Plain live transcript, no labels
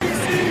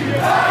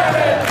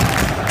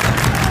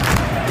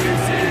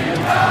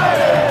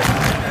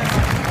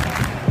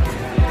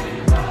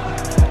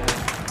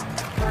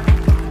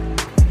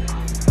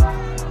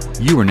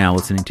are now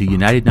listening to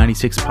United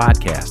 96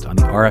 Podcast on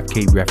the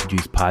RFK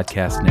Refugees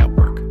Podcast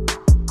Network.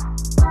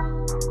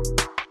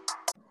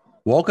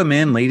 Welcome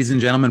in, ladies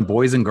and gentlemen,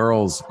 boys and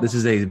girls. This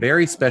is a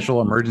very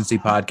special emergency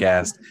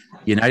podcast,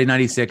 United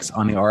 96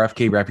 on the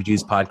RFK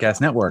Refugees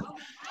Podcast Network.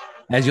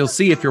 As you'll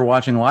see if you're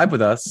watching live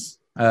with us,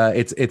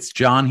 it's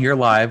John here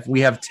live.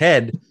 We have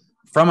Ted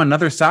from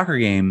another soccer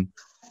game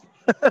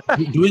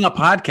doing a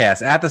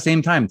podcast at the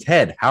same time.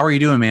 Ted, how are you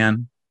doing,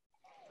 man?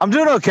 I'm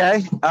doing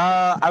okay.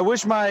 I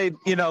wish my,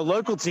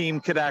 local team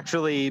could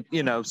actually,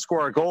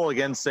 score a goal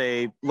against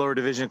a lower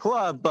division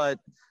club, but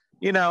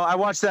I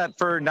watched that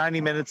for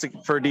 90 minutes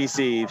for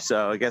DC,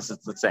 so I guess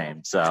it's the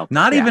same. So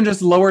not even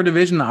just lower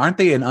division. Aren't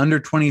they an under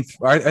 20?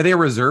 Are they a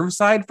reserve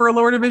side for a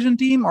lower division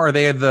team, or are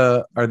they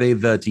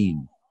the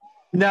team?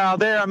 No,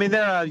 they're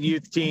a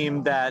youth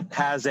team that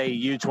has a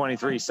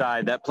U23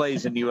 side that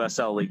plays in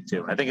USL League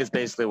 2. I think it's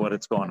basically what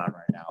it's going on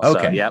right now.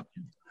 Okay. So, yep.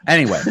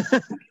 Anyway,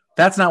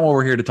 that's not what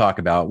we're here to talk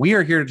about. We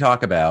are here to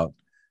talk about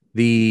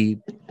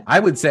I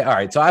would say, all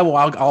right, so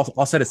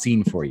I'll set a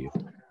scene for you.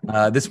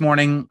 This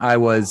morning I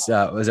was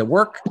at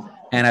work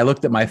and I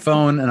looked at my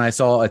phone and I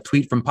saw a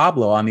tweet from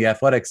Pablo on The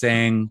Athletic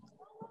saying,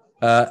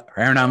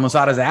 Hernan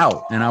Losada's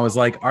out. And I was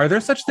like, are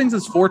there such things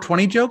as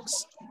 420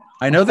 jokes?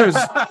 I know there's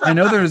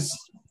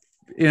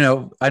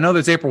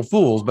April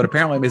Fools, but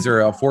apparently is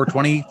there a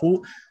 420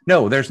 fool?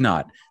 No, there's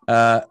not.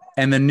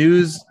 And the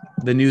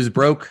news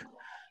broke.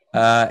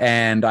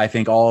 And I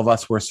think all of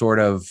us were sort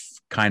of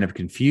kind of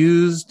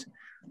confused.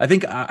 I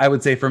think I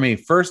would say for me,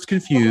 first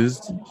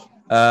confused,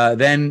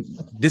 then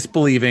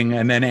disbelieving,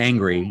 and then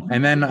angry.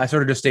 And then I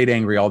sort of just stayed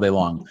angry all day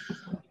long.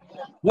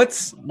 I'm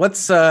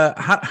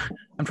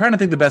trying to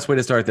think the best way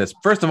to start this.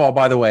 First of all,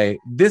 by the way,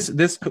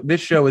 this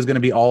show is going to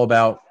be all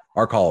about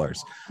our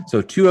callers.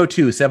 So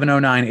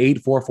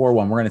 202-709-8441.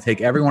 We're going to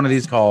take every one of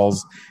these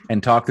calls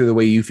and talk through the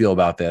way you feel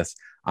about this.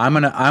 I'm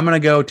gonna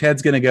go.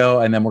 Ted's gonna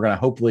go, and then we're gonna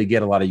hopefully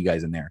get a lot of you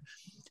guys in there.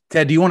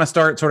 Ted, do you want to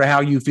start sort of how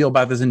you feel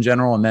about this in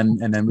general, and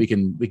then we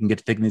can get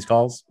to taking these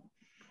calls?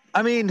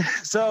 I mean,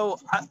 so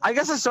I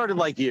guess I started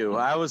like you.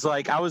 I was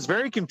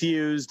very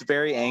confused,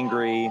 very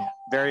angry,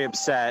 very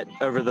upset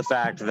over the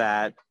fact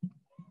that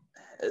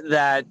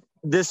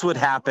this would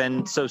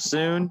happen so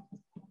soon.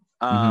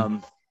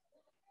 And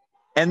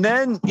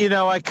then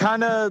I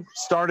kind of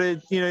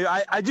started.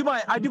 I do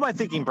my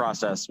thinking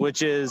process,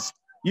 which is.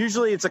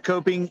 Usually it's a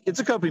coping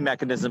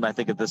mechanism, I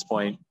think, at this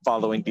point,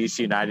 following DC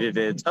United.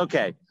 It's,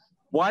 okay,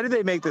 why did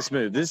they make this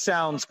move? This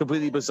sounds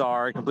completely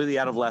bizarre, completely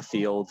out of left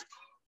field.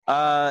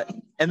 And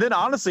then,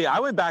 honestly, I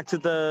went back to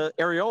the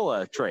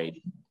Areola trade.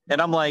 And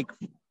I'm like,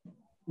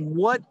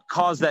 what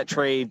caused that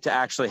trade to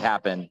actually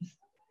happen?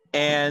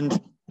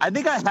 And I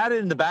think I had it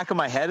in the back of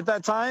my head at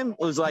that time. It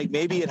was like,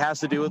 maybe it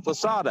has to do with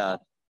Losada.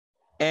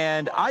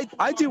 And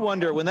I do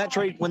wonder, when that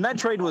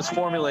trade was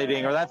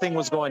formulating or that thing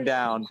was going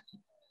down,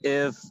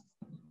 if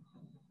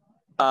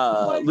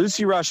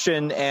Lucy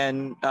Rushton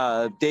and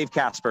Dave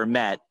Casper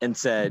met and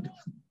said,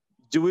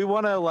 do we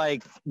want to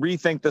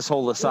rethink this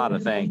whole Losada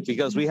thing?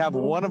 Because we have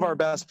one of our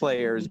best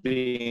players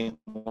being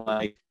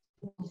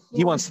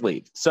he wants to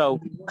leave.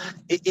 So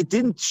it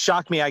didn't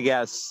shock me, I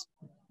guess,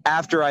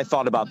 after I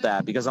thought about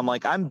that, because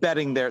I'm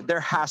betting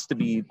there has to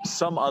be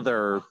some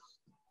other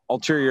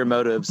ulterior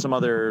motive, some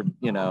other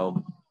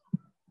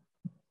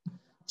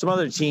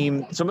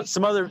team,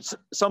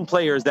 some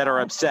players that are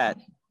upset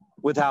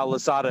with how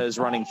Losada is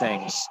running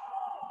things.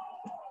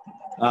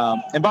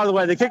 And by the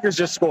way, the Kickers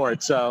just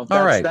scored. So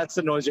that's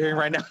the noise you're hearing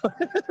right now.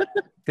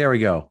 There we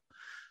go.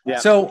 Yeah.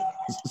 So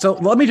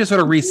let me just sort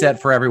of reset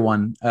for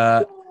everyone.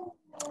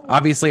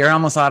 Obviously,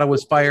 Hernan Losada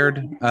was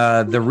fired.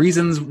 The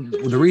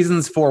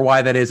reasons for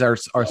why that is are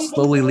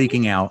slowly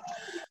leaking out.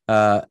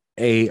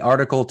 A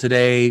article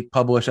today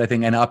published, I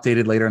think, and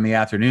updated later in the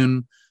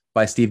afternoon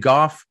by Steve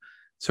Goff,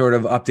 sort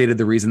of updated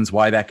the reasons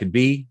why that could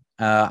be.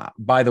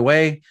 By the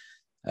way,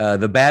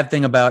 the bad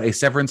thing about a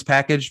severance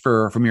package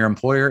from your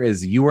employer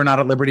is you are not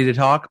at liberty to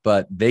talk,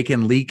 but they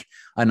can leak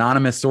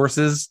anonymous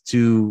sources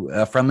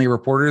to friendly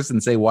reporters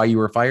and say why you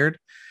were fired.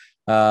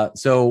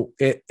 So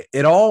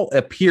it all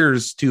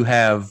appears to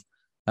have,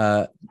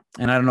 and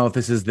I don't know if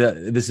this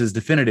is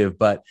definitive,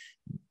 but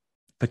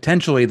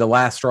potentially the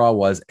last straw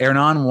was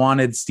Hernan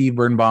wanted Steve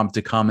Birnbaum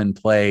to come and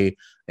play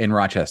in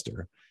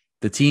Rochester.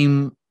 The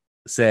team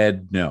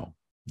said no,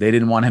 they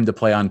didn't want him to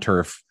play on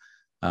turf.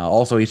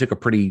 Also, he took a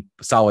pretty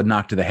solid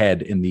knock to the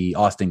head in the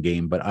Austin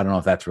game, but I don't know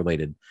if that's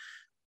related.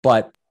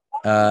 But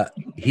they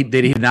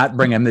did not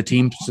bring him. The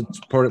team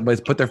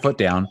put their foot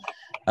down.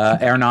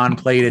 Hernan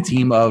played a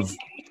team of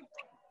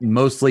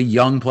mostly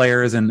young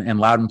players and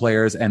Loudon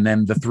players, and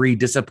then the three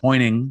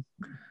disappointing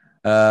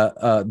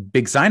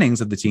big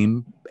signings of the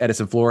team,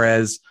 Edison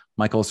Flores,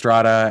 Michael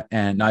Estrada,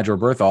 and Nigel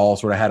Bertha, all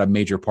sort of had a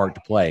major part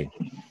to play.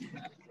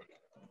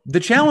 The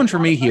challenge for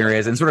me here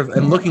is, and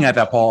looking at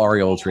that Paul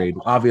Arriola trade,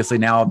 obviously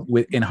now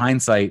in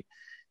hindsight,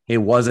 it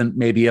wasn't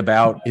maybe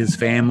about his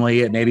family.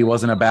 It maybe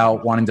wasn't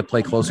about wanting to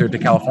play closer to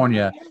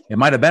California. It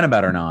might have been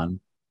about Hernan.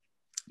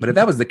 But if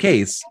that was the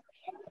case,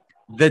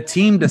 the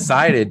team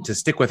decided to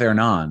stick with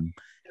Hernan.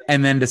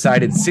 and then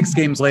decided 6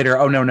 games later,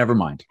 oh no, never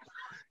mind.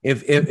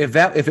 If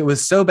it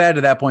was so bad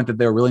to that point that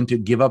they're willing to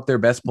give up their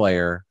best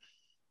player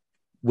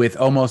with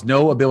almost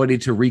no ability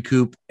to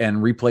recoup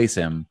and replace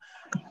him,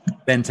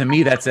 then to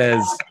me that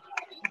says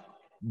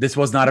the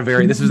forethought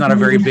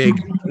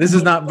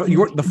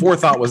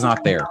was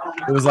not there.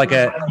 It was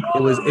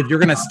if you're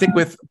going to stick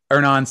with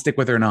Hernan, stick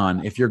with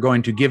Hernan. If you're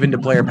going to give into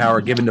player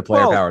power,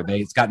 power.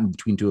 It's gotten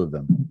between two of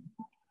them.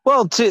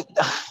 Well, to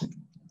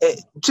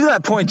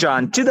that point,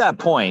 John,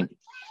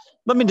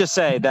 let me just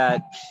say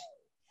that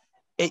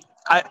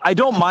I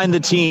don't mind the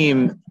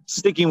team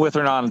sticking with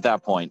Hernan at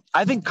that point.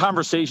 I think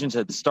conversations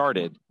had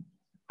started.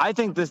 I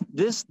think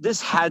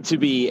this had to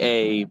be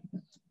a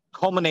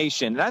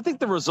culmination. And I think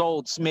the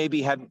results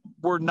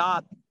were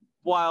not,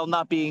 while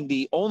not being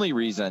the only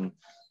reason,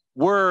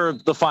 were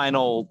the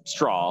final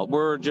straw.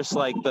 Were just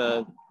like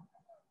the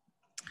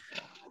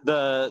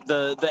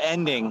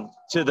ending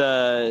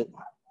to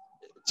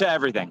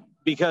everything.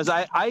 Because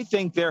I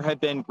think there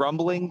have been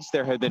grumblings,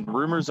 there have been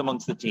rumors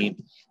amongst the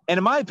team. And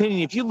in my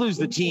opinion, if you lose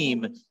the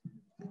team,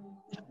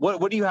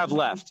 what do you have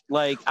left?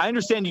 Like, I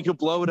understand you could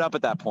blow it up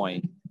at that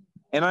point.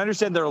 And I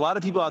understand there are a lot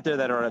of people out there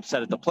that are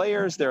upset at the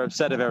players. They're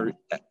upset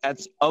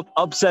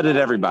upset at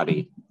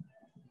everybody.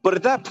 But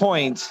at that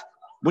point,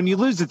 when you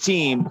lose the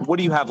team, what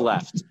do you have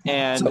left?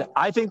 And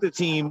I think the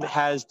team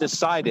has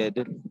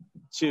decided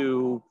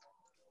to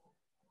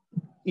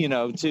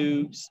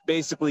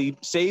basically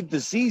save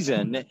the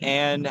season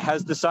and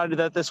has decided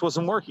that this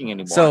wasn't working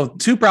anymore. So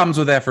 2 problems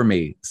with that for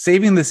me.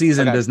 Saving the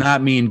season does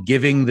not mean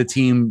giving the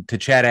team to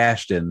Chad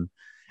Ashton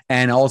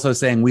and also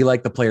saying we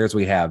like the players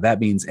we have. That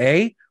means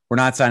A, we're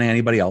not signing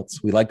anybody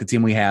else. We like the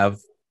team we have.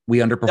 We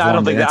underperformed. I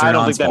don't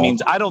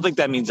think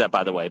that means that,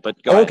 by the way,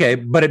 but go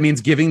ahead. But it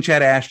means giving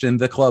Chad Ashton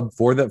the club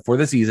for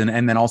the season,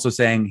 and then also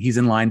saying he's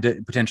in line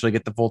to potentially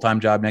get the full-time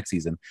job next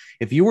season.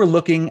 If you were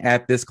looking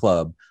at this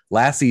club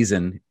last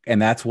season,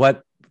 and that's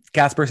what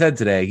Casper said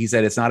today, he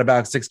said it's not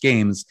about 6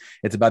 games,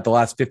 it's about the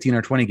last 15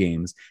 or 20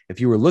 games. If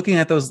you were looking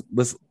at those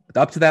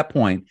up to that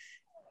point,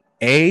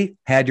 A,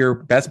 had your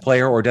best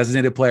player or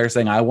designated player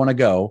saying, I want to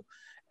go,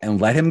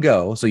 and let him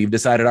go. So you've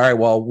decided, all right,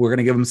 well, we're going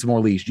to give him some more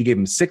leash. You gave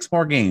him 6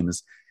 more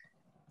games.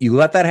 You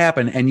let that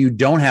happen, and you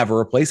don't have a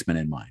replacement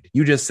in mind.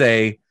 You just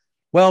say,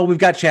 well, we've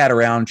got Chad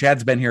around.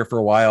 Chad's been here for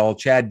a while.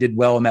 Chad did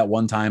well in that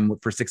one time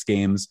for 6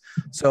 games.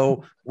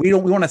 So we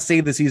want to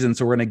save the season.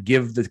 So we're going to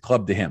give the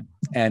club to him.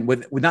 And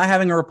with not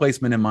having a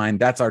replacement in mind,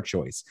 that's our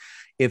choice.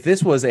 If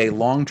this was a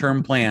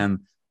long-term plan,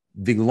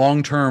 the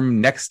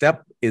long-term next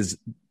step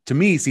to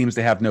me, seems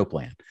to have no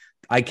plan.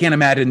 I can't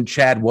imagine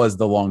Chad was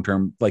the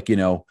long-term,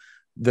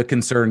 the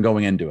concern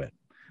going into it.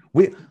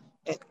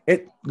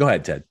 Go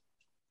ahead, Ted.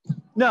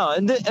 No,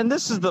 and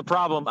this is the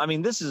problem. I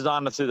mean, this is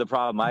honestly the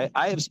problem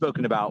I have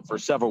spoken about for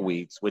several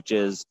weeks, which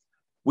is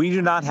we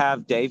do not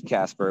have Dave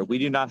Casper. We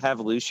do not have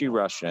Lucy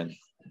Russian.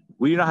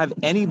 We do not have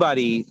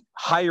anybody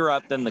higher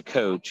up than the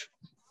coach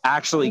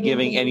actually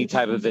giving any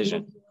type of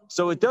vision.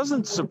 So it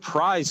doesn't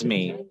surprise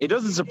me. It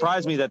doesn't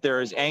surprise me that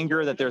there is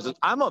anger,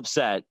 I'm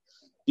upset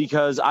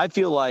because I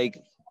feel like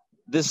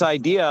this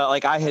idea,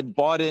 like I had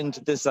bought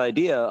into this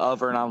idea of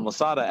Hernan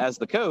Losada as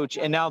the coach,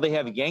 and now they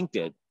have yanked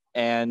it.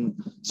 And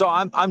so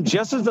I'm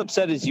just as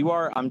upset as you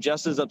are. I'm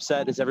just as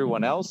upset as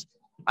everyone else.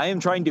 I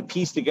am trying to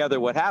piece together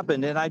what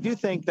happened. And I do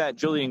think that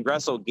Julian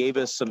Gressel gave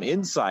us some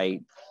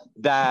insight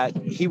that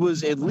he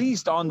was at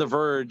least on the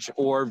verge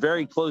or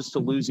very close to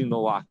losing the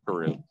locker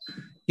room.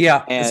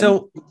 Yeah. And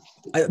so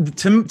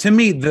to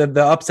me,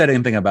 the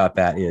upsetting thing about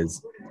that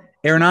is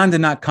Hernan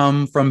did not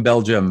come from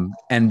Belgium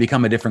and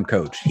become a different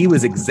coach. He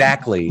was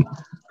exactly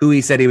who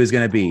he said he was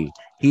going to be.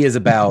 He is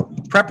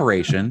about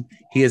preparation.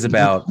 He is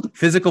about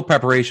physical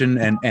preparation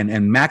and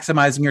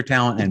maximizing your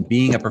talent and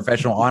being a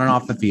professional on and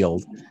off the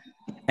field.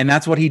 And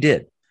that's what he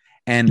did.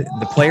 And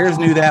the players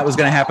knew that was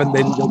going to happen.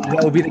 They knew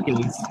that would be the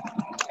case.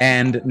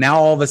 And now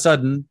all of a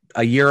sudden,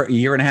 a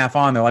year and a half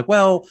on, they're like,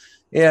 well,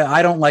 yeah,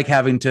 I don't like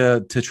having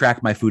to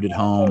track my food at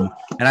home.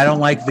 And I don't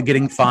like the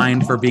getting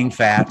fined for being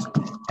fat.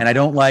 And I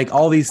don't like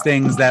all these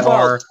things that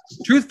are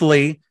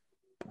truthfully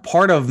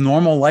part of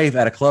normal life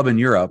at a club in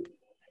Europe.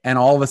 And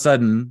all of a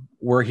sudden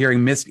we're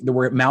hearing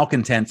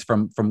malcontents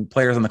from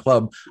players on the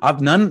club.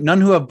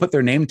 None who have put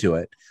their name to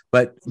it,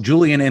 but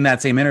Julian in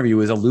that same interview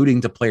is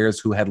alluding to players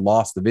who had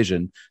lost the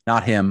vision,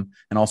 not him.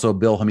 And also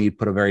Bill Hamid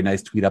put a very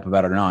nice tweet up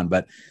about it on,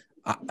 but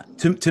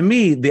to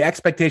me, the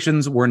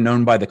expectations were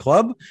known by the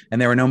club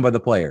and they were known by the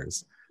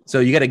players. So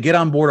you got to get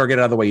on board or get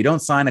out of the way. You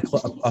don't sign a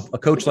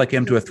coach like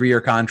him to a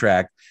 3-year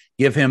contract,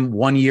 give him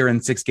 1 year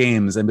and 6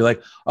 games and be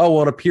like, oh,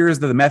 well, it appears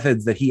that the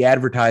methods that he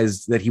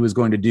advertised that he was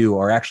going to do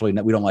are actually,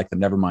 we don't like them.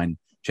 Never mind.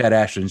 Chad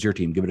Ashton's your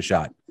team. Give it a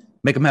shot.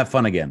 Make them have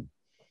fun again.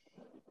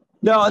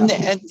 No. And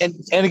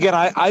again,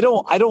 I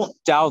don't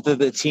doubt that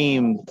the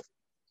team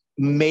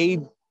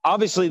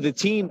obviously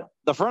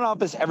the front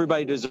office,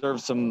 everybody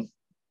deserves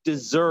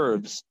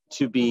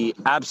to be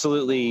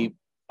absolutely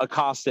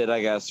accosted,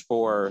 I guess,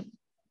 for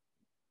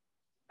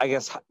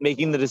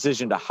making the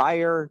decision to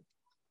hire.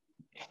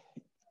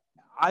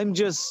 I'm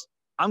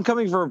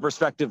coming from a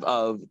perspective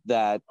of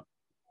that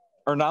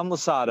Hernan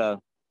Losada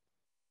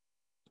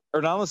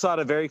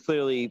very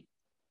clearly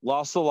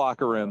lost the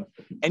locker room.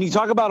 And you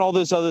talk about all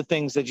those other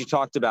things that you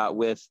talked about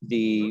with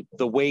the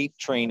weight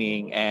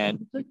training.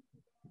 And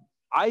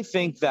I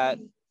think that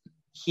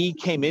he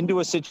came into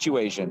a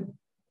situation,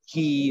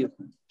 he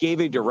gave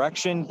a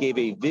direction, gave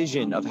a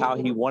vision of how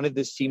he wanted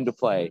this team to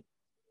play.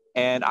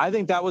 And I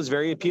think that was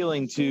very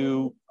appealing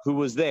to who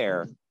was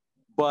there.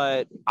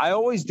 But I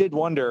always did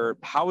wonder,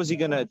 how is he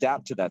going to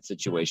adapt to that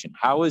situation?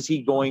 How is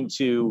he going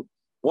to,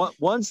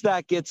 once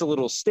that gets a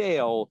little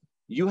stale,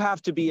 you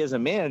have to be, as a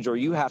manager,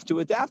 you have to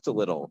adapt a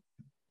little.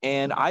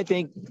 And I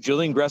think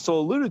Julian Gressel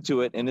alluded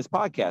to it in his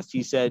podcast.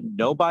 He said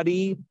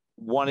nobody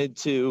wanted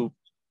to,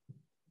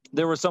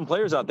 there were some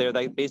players out there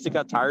that basically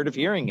got tired of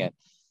hearing it.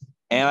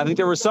 And I think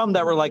there were some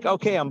that were like,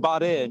 okay, I'm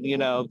bought in, you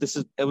know,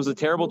 it was a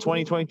terrible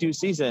 2022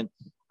 season.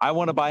 I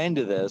want to buy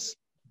into this.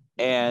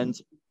 And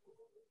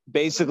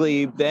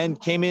basically then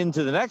came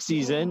into the next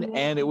season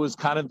and it was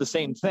kind of the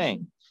same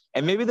thing.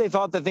 And maybe they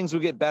thought that things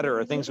would get better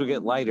or things would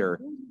get lighter.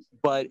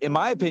 But in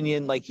my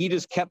opinion, like, he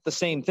just kept the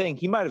same thing.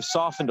 He might've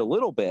softened a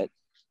little bit.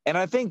 And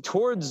I think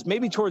towards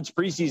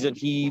preseason,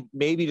 he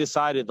maybe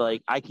decided,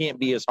 like, I can't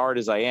be as hard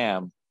as I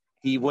am.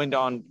 He went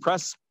on I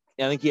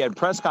think he had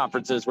press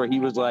conferences where he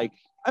was like,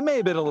 I may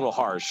have been a little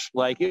harsh.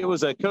 Like, it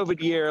was a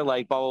COVID year,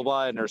 like, blah, blah,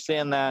 blah. I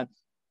understand that.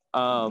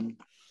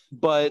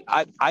 But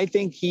I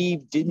think he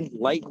didn't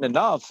lighten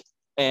enough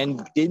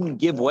and didn't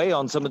give way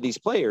on some of these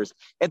players.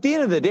 At the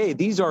end of the day,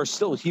 these are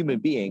still human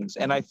beings.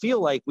 And I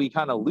feel like we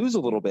kind of lose a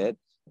little bit.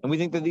 And we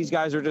think that these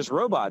guys are just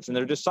robots and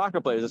they're just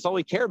soccer players. That's all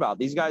we care about.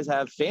 These guys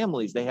have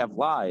families. They have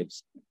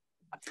lives.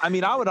 I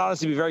mean, I would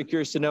honestly be very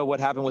curious to know what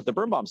happened with the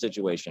Birnbaum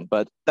situation,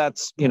 but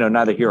that's, you know,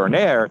 neither here nor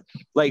there.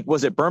 Like,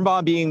 was it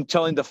Birnbaum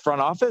telling the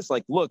front office,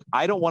 like, look,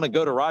 I don't want to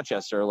go to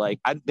Rochester. Like,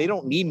 they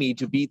don't need me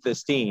to beat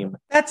this team.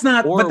 That's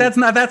not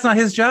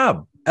his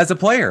job as a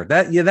player.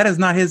 That is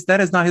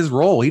not his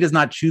role. He does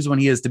not choose when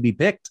he is to be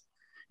picked.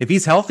 If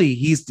he's healthy,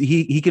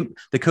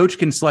 the coach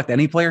can select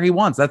any player he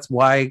wants. That's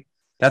why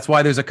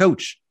there's a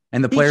coach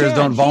and the players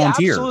don't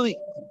volunteer.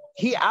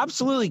 He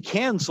absolutely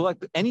can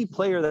select any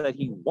player that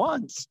he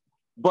wants.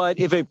 But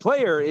if a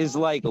player is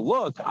like,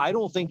 look, I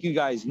don't think you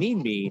guys need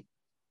me,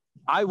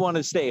 I want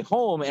to stay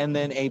home. And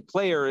then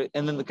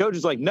the coach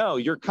is like, no,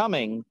 you're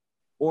coming.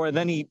 Or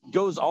then he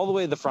goes all the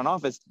way to the front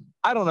office.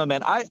 I don't know,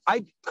 man.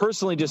 I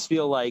personally just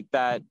feel like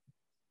that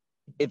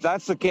if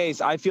that's the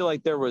case, I feel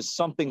like there was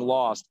something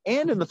lost.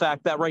 And in the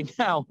fact that right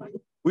now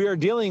we are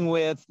dealing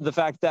with the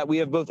fact that we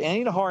have both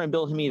Andy Nahar and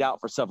Bill Hamid out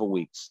for several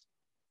weeks.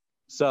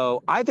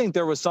 So I think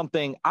there was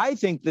something I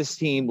think this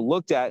team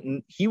looked at,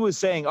 and he was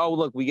saying, oh,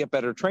 look, we get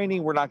better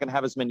training. We're not going to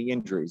have as many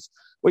injuries.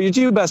 Well, your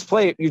two best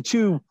players,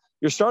 your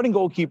starting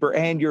goalkeeper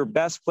and your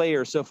best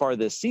player so far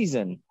this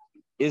season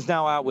is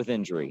now out with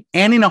injury.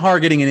 Andy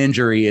Nahar getting an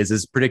injury is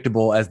as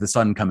predictable as the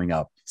sun coming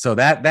up. So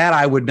that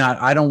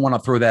I don't want to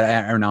throw that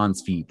at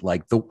Hernan's feet.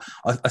 Like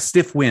a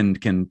stiff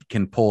wind can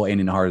pull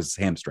Andy Nahar's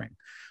hamstring.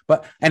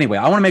 But anyway,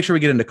 I want to make sure we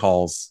get into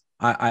calls.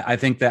 I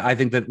think that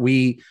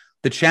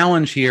the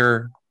challenge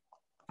here,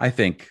 I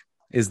think,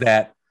 is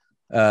that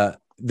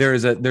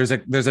there's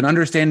an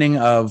understanding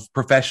of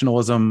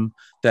professionalism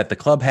that the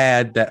club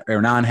had, that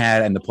Hernan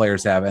had, and the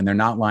players have, and they're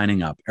not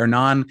lining up.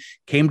 Hernan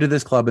came to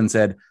this club and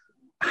said,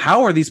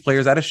 how are these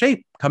players out of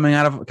shape coming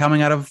out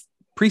of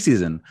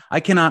preseason? I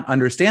cannot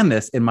understand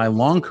this in my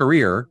long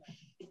career,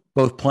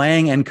 both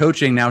playing and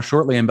coaching now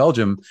shortly in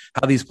Belgium,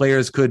 how these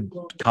players could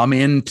come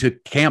into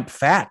camp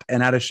fat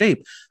and out of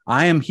shape.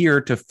 I am here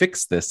to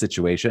fix this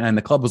situation. And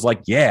the club was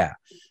like, yeah.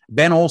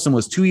 Ben Olsen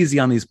was too easy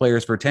on these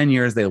players for 10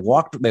 years. They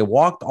walked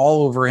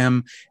all over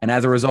him. And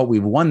as a result,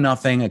 we've won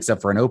nothing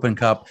except for an Open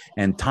Cup,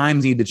 and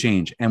times need to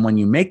change. And when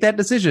you make that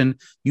decision,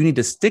 you need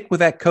to stick with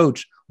that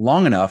coach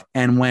long enough.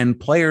 And when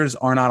players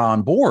are not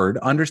on board,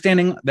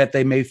 understanding that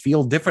they may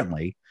feel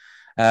differently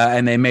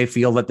and they may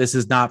feel that this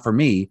is not for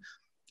me,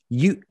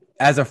 you,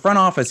 as a front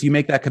office, you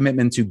make that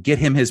commitment to get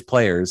him his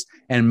players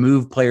and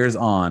move players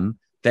on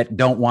that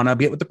don't want to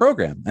be with the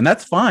program. And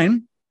that's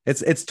fine.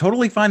 It's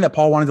totally fine that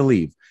Paul wanted to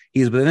leave.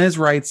 He's within his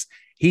rights.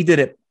 He did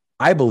it,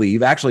 I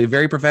believe, actually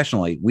very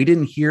professionally. We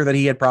didn't hear that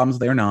he had problems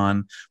with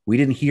Hernan. We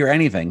didn't hear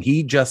anything.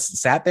 He just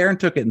sat there and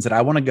took it and said,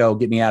 I want to go,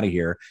 get me out of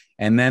here.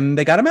 And then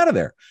they got him out of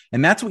there.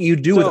 And that's what you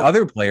do with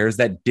other players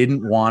that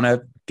didn't want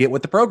to get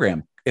with the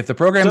program. If the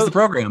program's the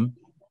program.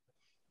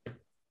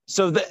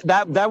 So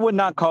that would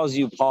not cause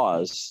you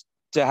pause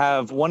to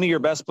have one of your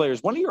best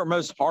players, one of your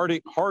most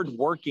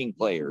hard-working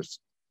players,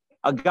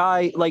 a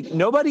guy like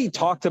nobody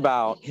talked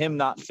about him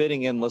not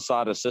fitting in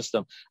Losada's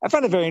system. I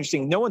find it very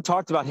interesting. No one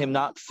talked about him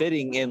not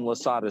fitting in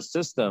Losada's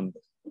system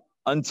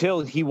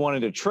until he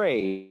wanted to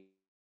trade.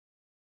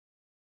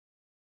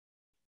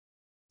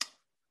 I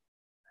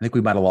think we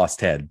might have lost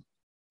Ted.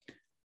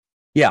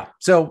 Yeah,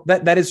 so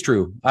that is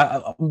true.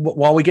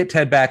 While we get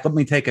Ted back, let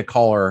me take a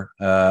caller.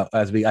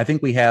 I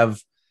think we have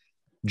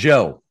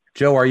Joe.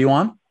 Joe, are you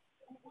on?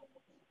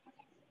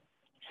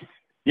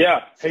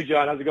 Yeah. Hey,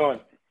 John, how's it going?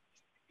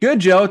 Good,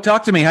 Joe.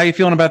 Talk to me. How are you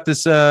feeling about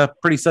this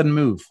pretty sudden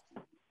move?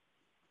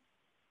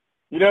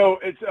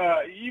 It's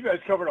you guys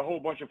covered a whole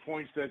bunch of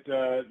points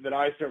that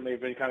I certainly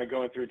have been kind of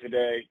going through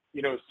today.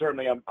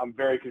 Certainly I'm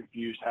very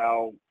confused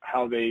how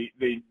they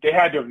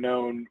had to have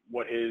known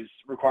what his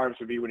requirements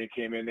would be when he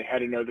came in. They had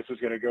to know this was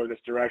going to go this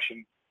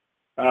direction.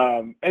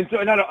 And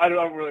I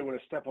don't really want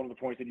to step on the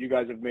points that you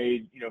guys have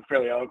made,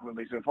 fairly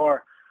eloquently so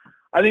far.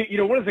 I think,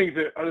 one of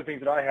the other things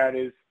that I had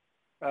is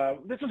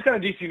this was kind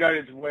of DC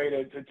United's way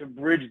to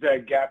bridge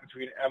that gap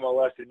between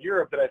MLS and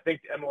Europe that I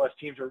think the MLS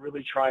teams are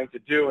really trying to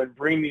do and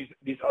bring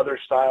these other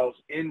styles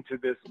into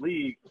this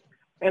league.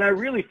 And I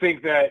really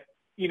think that,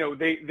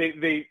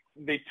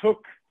 they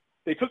took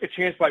a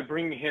chance by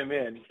bringing him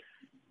in.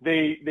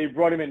 They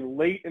brought him in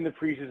late in the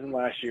preseason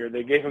last year.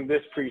 They gave him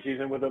this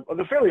preseason with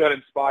a fairly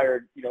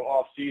uninspired,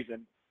 off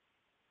season.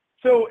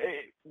 So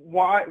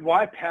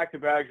why pack the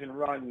bags and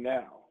run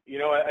now?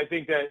 I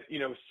think that,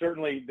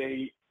 certainly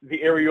the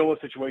Areola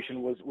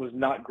situation was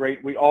not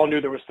great. We all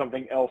knew there was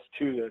something else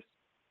to this.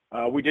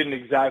 We didn't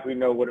exactly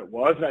know what it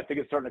was, and I think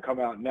it's starting to come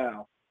out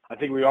now. I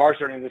think we are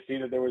starting to see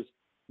that there was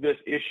this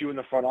issue in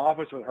the front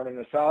office with Hernan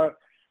Losada.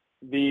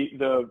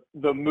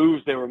 The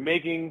moves they were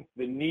making,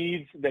 the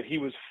needs that he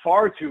was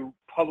far too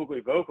publicly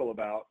vocal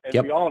about,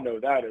 and we all know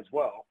that as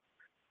well.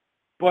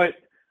 But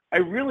I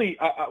really,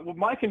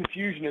 my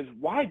confusion is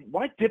why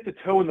dip the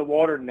toe in the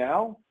water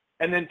now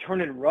and then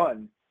turn and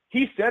run?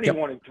 He said he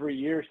wanted 3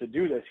 years to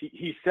do this.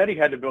 He said he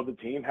had to build the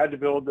team, had to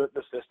build the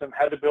system,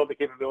 had to build the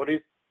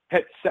capabilities,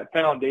 had set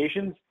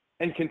foundations,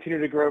 and continue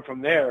to grow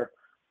from there.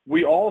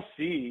 We all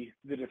see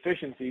the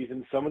deficiencies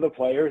in some of the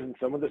players and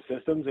some of the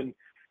systems,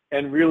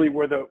 and really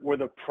where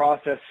the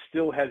process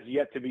still has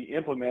yet to be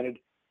implemented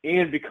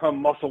and become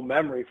muscle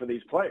memory for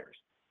these players.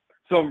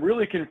 So I'm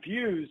really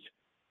confused,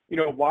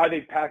 why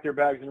they pack their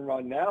bags and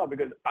run now,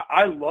 because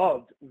I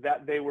loved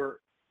that they were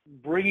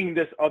bringing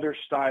this other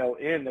style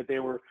in, that they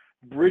were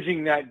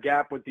bridging that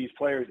gap with these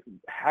players,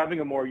 having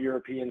a more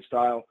European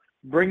style,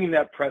 bringing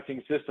that pressing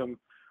system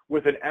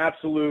with an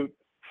absolute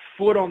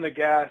foot on the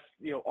gas,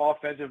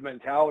 offensive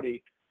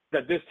mentality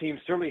that this team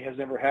certainly has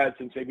never had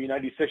since maybe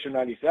 96 or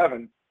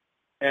 97.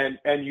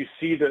 And you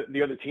see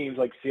the other teams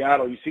like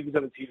Seattle, you see these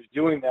other teams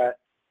doing that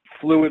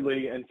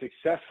fluidly and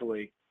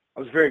successfully. I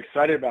was very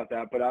excited about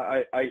that, but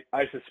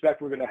I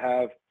suspect we're going to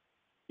have,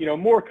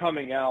 more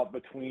coming out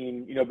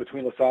between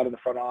Losada and the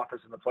front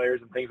office and the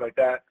players and things like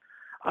that.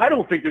 I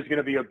don't think there's going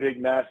to be a big,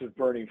 massive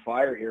burning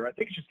fire here. I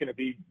think it's just going to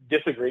be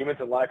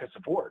disagreements and lack of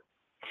support.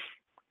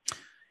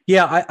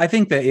 Yeah, I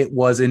think that it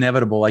was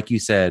inevitable, like you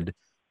said,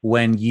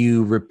 when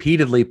you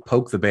repeatedly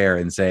poke the bear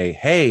and say,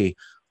 hey,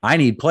 I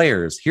need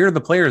players. Here are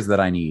the players that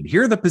I need.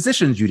 Here are the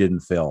positions you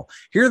didn't fill.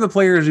 Here are the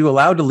players you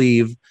allowed to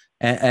leave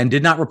and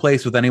did not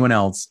replace with anyone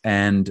else.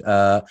 And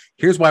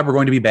here's why we're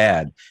going to be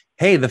bad.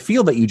 Hey, the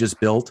field that you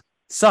just built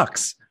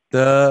sucks.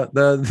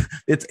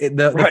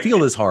 The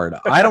field is hard.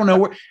 I don't know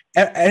where.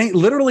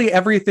 Literally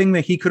everything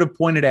that he could have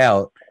pointed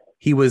out,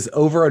 he was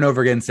over and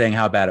over again saying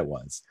how bad it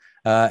was.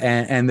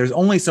 And there's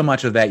only so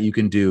much of that you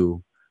can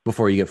do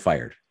before you get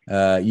fired.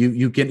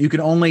 You can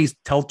only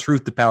tell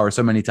truth to power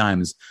so many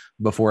times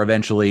before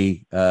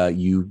eventually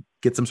you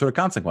get some sort of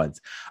consequence.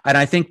 And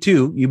I think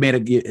too, you made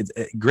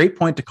a great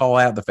point to call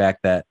out the fact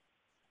that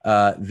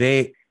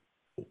the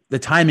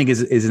timing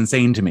is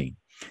insane to me.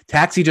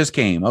 Taxi just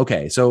came.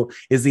 Okay. So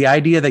is the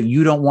idea that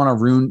you don't want to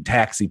ruin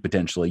Taxi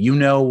potentially?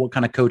 What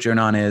kind of coach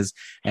Hernan is,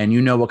 and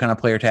what kind of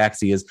player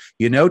Taxi is.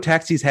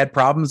 Taxi's had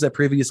problems at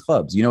previous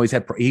clubs.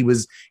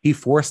 He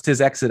forced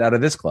his exit out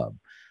of this club.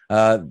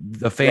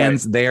 The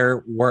fans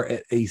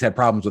he's had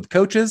problems with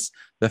coaches.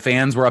 The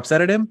fans were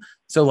upset at him.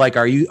 So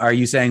are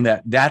you saying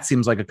that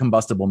seems like a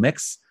combustible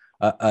mix,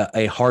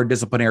 a hard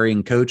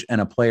disciplinarian coach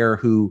and a player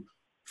who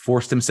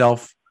forced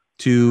himself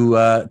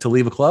to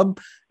leave a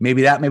club?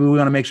 Maybe we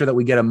want to make sure that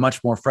we get a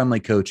much more friendly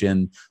coach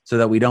in so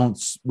that we don't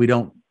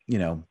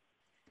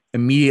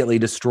immediately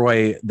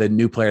destroy the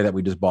new player that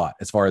we just bought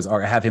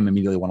or have him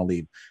immediately want to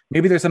leave.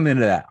 Maybe there's something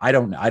into that. I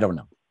don't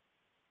know.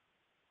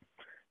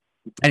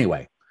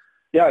 Anyway.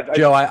 Yeah,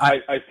 Joe,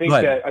 I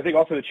think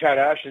also the Chad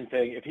Ashton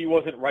thing, if he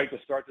wasn't right to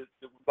start the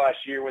last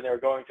year when they were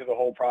going through the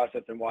whole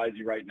process, then why is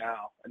he right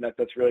now? And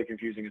that's really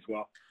confusing as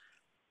well.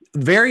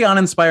 Very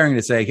uninspiring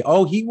to say,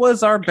 he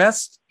was our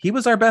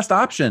best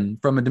option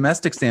from a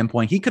domestic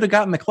standpoint. He could have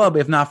gotten the club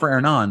if not for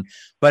Hernan,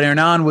 but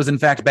Hernan was in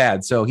fact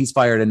bad. So he's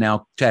fired. And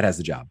now Chad has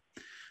the job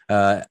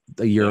a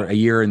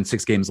year and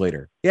 6 games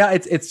later. Yeah.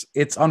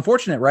 It's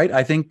unfortunate, right?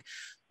 I think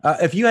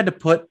if you had to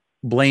put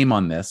blame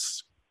on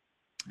this,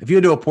 if you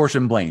had to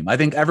apportion blame, I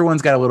think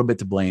everyone's got a little bit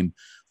to blame.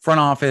 Front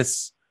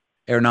office,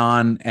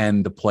 Hernan,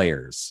 and the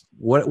players.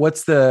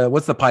 What's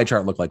the pie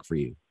chart look like for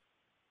you?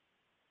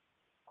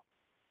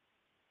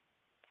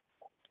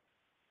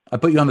 I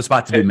put you on the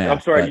spot to do math.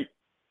 I'm sorry.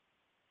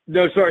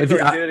 Sorry.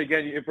 Did it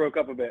again. It broke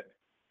up a bit.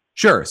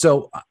 Sure.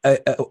 So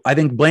I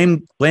think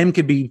blame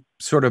could be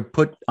sort of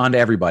put onto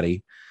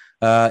everybody,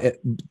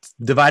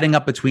 dividing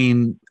up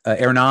between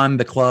Hernan,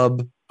 the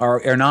club, or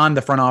Hernan,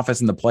 the front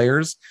office, and the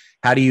players.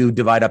 How do you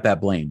divide up that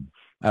blame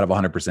out of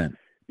 100%?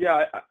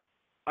 Yeah,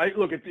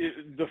 look at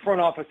the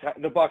front office.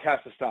 The buck has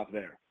to stop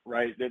there,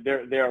 right?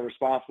 They are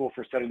responsible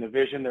for setting the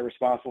vision. They're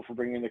responsible for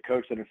bringing in the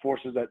coach that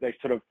enforces that. They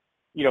sort of,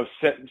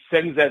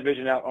 sends that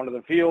vision out onto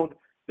the field.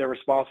 They're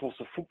responsible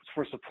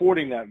for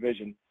supporting that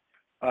vision.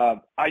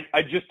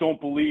 I just don't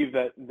believe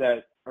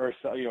that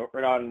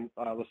Hernan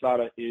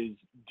Losada is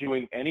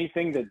doing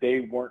anything that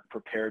they weren't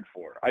prepared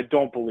for. I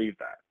don't believe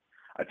that.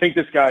 I think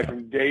this guy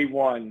from day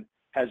one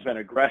has been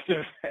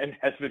aggressive and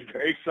has been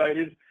very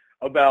excited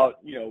about,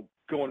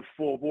 going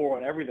full bore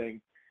on everything.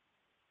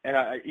 And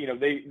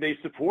they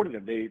supported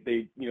him. They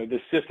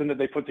the system that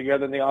they put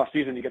together in the off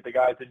season to get the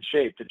guys in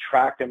shape, to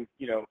track them,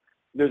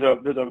 there's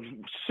a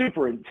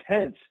super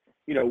intense,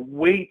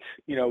 weight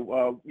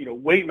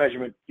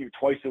measurement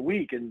twice a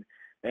week and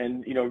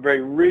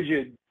very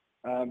rigid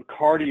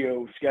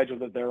cardio schedule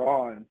that they're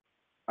on.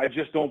 I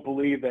just don't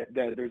believe that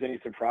there's any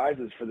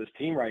surprises for this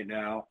team right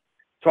now.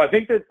 So I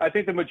think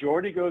the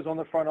majority goes on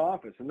the front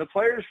office, and the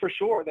players for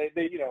sure. They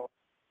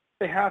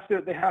have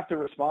to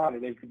respond,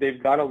 and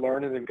they've got to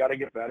learn, and they've got to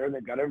get better, and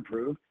they've got to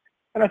improve.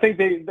 And I think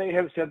they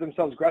have said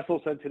themselves.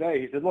 Gressel said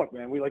today, he said, "Look,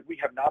 man, we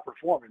have not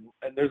performed,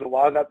 and there's a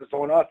lot of that that's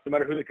on us, no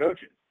matter who the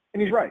coach is."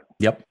 And he's right.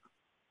 Yep,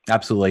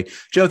 absolutely.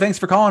 Joe, thanks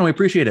for calling. We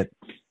appreciate it.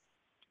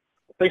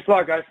 Thanks a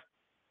lot, guys.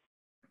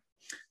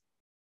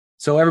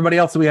 So everybody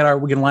else, we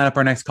can line up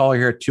our next caller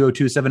here at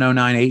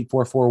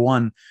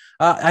 202-709-8441.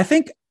 I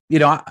think,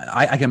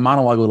 I can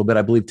monologue a little bit.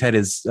 I believe Ted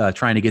is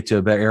trying to get to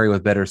a better area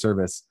with better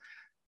service.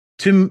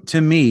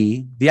 To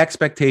me, the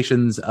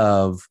expectations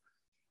of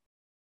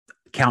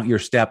count your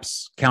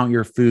steps, count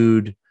your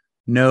food,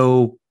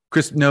 no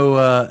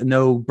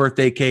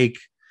birthday cake,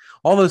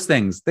 all those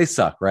things, they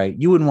suck, right?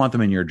 You wouldn't want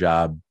them in your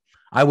job.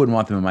 I wouldn't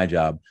want them in my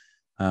job.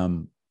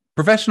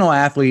 Professional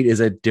athlete is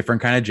a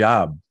different kind of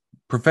job.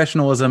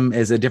 Professionalism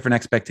is a different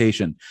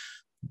expectation.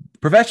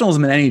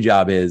 Professionalism in any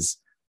job is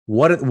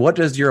what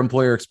does your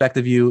employer expect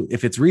of you?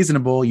 If it's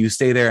reasonable, you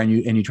stay there and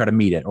you try to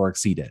meet it or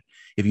exceed it.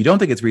 If you don't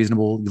think it's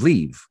reasonable, you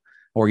leave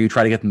or you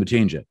try to get them to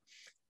change it.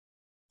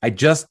 I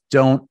just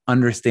don't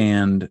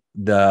understand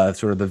the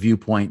sort of the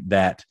viewpoint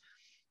that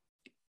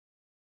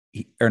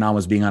Hernan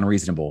was being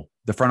unreasonable.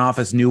 The front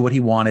office knew what he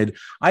wanted.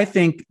 I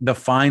think the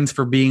fines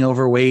for being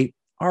overweight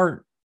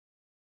are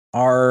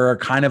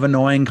kind of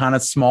annoying, kind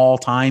of small,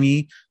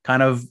 tiny,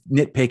 kind of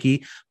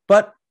nitpicky.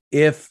 But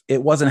if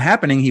it wasn't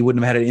happening, he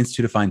wouldn't have had an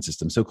institute of fine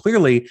system. So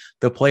clearly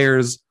the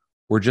players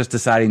were just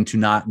deciding to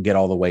not get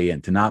all the way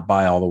in, to not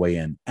buy all the way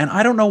in. And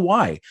I don't know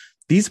why.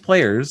 These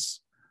players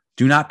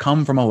do not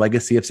come from a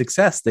legacy of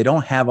success. They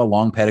don't have a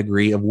long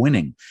pedigree of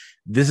winning.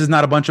 This is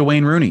not a bunch of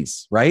Wayne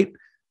Rooneys, right?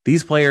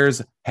 These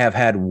players have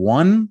had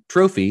one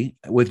trophy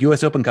with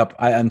US Open Cup.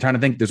 I'm trying to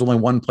think. There's only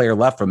one player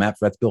left from that.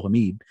 That's Bill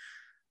Hamid.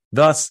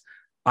 Thus,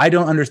 I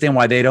don't understand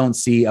why they don't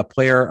see a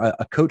player,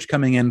 a coach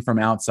coming in from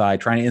outside,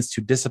 trying to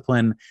institute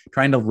discipline,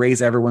 trying to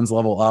raise everyone's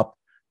level up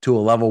to a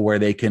level where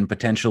they can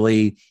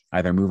potentially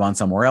either move on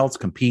somewhere else,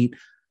 compete.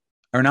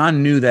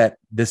 Hernan knew that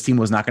this team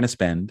was not going to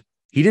spend.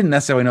 He didn't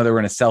necessarily know they were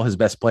going to sell his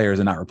best players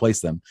and not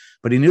replace them,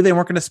 but he knew they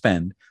weren't going to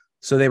spend.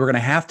 So they were going to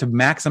have to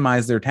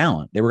maximize their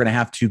talent. They were going to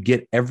have to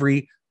get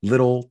every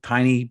little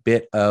tiny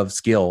bit of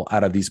skill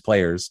out of these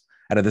players,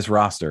 out of this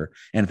roster.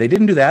 And if they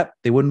didn't do that,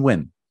 they wouldn't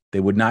win. They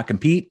would not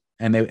compete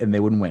and they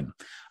wouldn't win.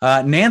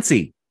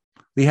 Nancy,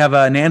 we have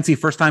a Nancy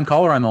first-time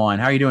caller on the line.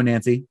 How are you doing,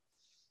 Nancy?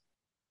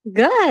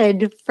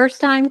 Good.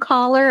 First-time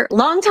caller,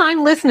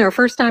 long-time listener,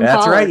 first-time caller.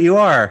 That's right. You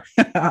are.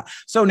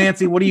 So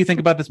Nancy, what do you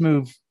think about this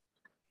move?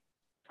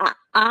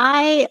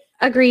 I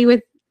agree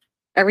with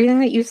everything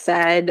that you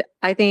said.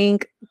 I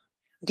think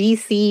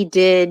DC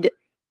did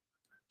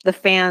the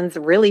fans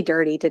really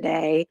dirty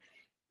today.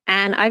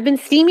 And I've been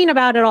steaming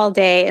about it all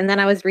day. And then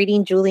I was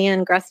reading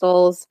Julian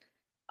Gressel's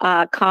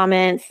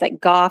comments that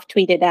Goff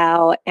tweeted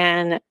out.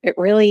 And it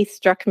really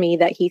struck me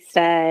that he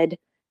said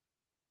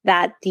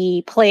that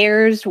the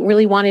players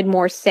really wanted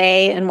more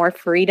say and more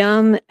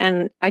freedom.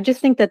 And I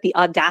just think that the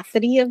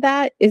audacity of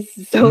that is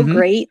so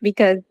great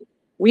because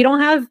we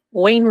don't have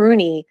Wayne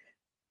Rooney.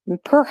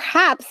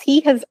 Perhaps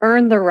he has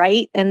earned the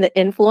right and the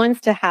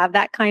influence to have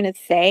that kind of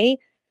say.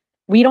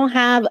 We don't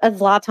have a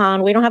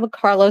Zlatan. We don't have a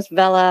Carlos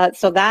Vela.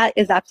 So that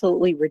is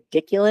absolutely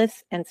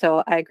ridiculous. And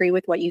so I agree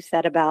with what you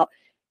said about,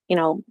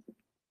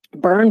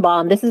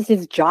 Birnbaum. This is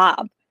his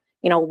job.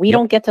 We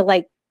don't get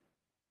to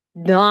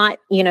not,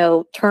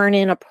 turn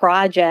in a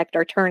project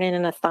or turn in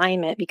an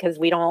assignment because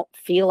we don't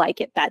feel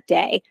like it that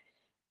day.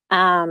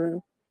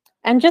 And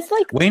just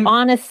Wayne,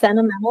 on a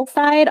sentimental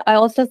side, I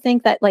also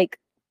think that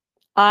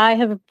I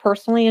have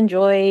personally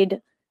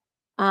enjoyed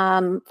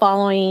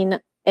following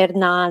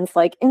Hernan's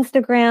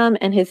Instagram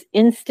and his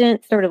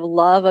instant sort of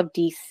love of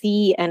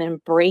DC and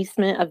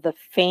embracement of the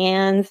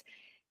fans,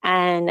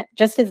 and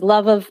just his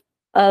love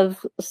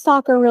of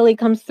soccer really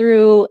comes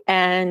through,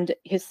 and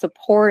his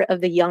support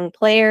of the young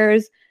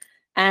players.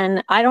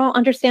 And I don't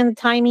understand the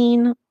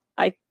timing.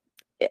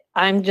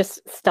 I'm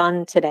just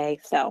stunned today.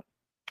 So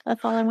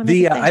that's all I want to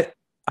say.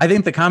 I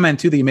think the comment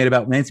too that you made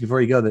about Nancy before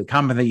you go, the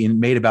comment that you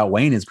made about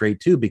Wayne is great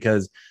too,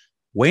 because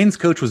Wayne's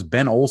coach was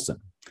Ben Olsen.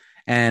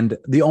 And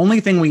the only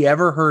thing we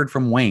ever heard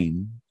from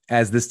Wayne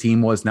as this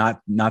team was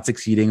not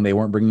succeeding, they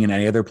weren't bringing in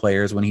any other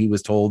players when he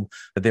was told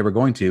that they were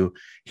going to,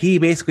 he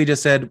basically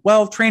just said,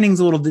 well,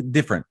 training's a little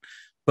different.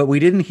 But we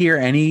didn't hear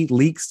any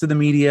leaks to the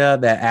media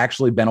that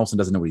actually Ben Olsen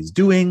doesn't know what he's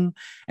doing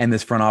and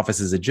this front office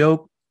is a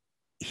joke.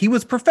 He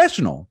was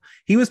professional.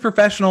 He was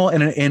professional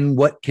in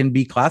what can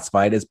be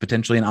classified as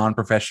potentially an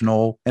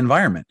unprofessional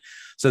environment.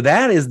 So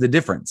that is the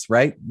difference,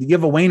 right? You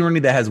have a Wayne Rooney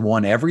that has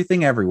won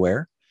everything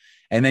everywhere.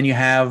 And then you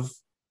have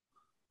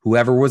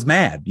whoever was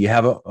mad. You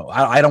have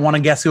I don't want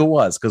to guess who it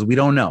was because we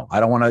don't know. I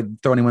don't want to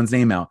throw anyone's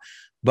name out,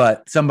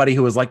 but somebody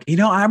who was like,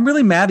 I'm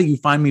really mad that you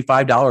fined me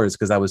 $5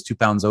 because I was 2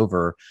 pounds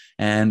over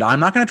and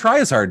I'm not going to try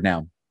as hard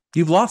now.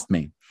 You've lost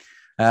me.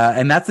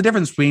 And that's the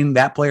difference between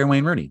that player and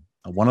Wayne Rooney.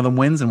 One of them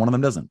wins and one of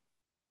them doesn't.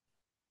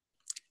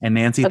 And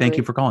Nancy, Thank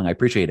you for calling. I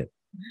appreciate it.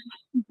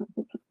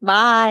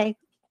 Bye.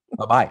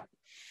 Bye-bye.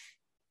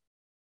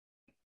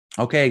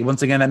 Okay.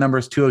 Once again, that number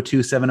is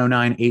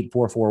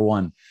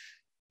 202-709-8441.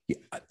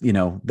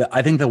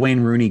 I think the Wayne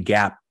Rooney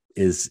gap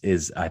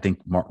is I think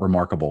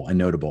remarkable and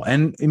notable.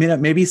 And I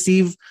mean, maybe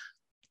Steve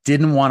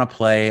didn't want to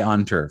play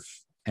on turf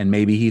and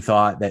maybe he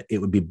thought that they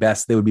would be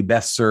best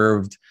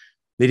served.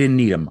 They didn't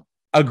need him.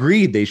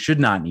 Agreed. They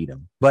should not need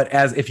him. But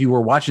as if you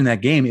were watching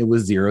that game, it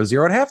was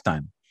 0-0 at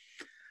halftime.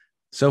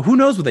 So who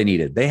knows what they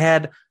needed? They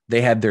had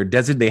their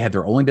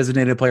only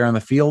designated player on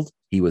the field.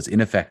 He was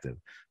ineffective.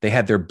 They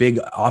had their big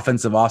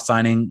offensive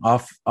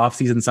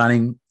off-season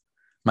signing,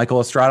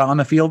 Michael Estrada, on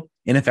the field.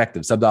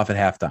 Ineffective, subbed off at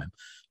halftime.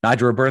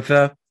 Nigel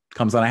Robertha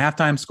comes on a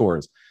halftime,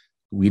 scores.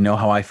 We know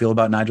how I feel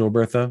about Nigel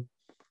Robertha.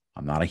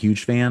 I'm not a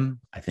huge fan.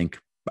 I think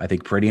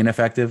pretty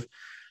ineffective.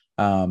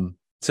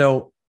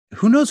 So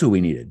who knows who we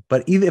needed?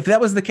 But if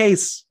that was the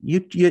case, you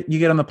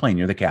get on the plane.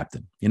 You're the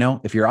captain.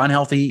 If you're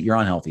unhealthy, you're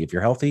unhealthy. If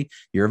you're healthy,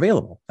 you're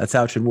available. That's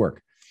how it should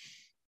work.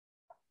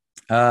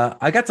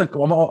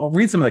 I'll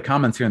read some of the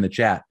comments here in the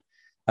chat.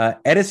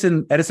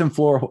 Edison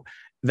Flores.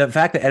 The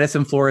fact that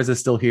Edison Flores is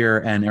still here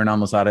and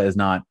Hernan Losada is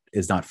not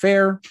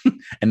fair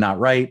and not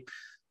right.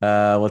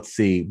 Let's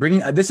see.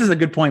 This is a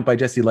good point by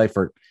Jesse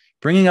Leifert.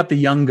 Bringing up the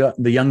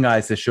young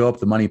guys to show up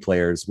the money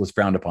players was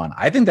frowned upon.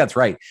 I think that's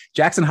right.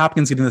 Jackson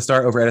Hopkins getting the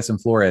start over Edison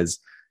Flores.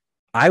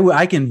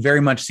 I can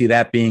very much see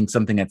that being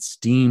something that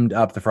steamed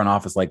up the front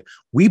office. Like,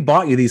 we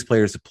bought you these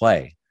players to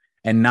play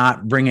and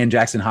not bring in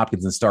Jackson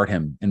Hopkins and start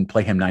him and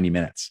play him 90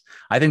 minutes.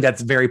 I think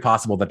that's very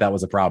possible that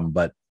was a problem,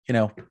 but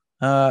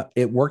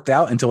it worked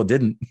out until it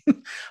didn't.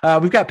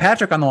 We've got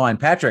Patrick on the line.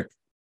 Patrick,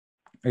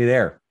 are you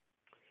there?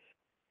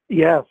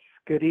 Yes.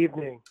 Good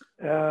evening.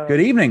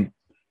 Good evening.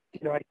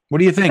 What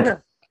do you think?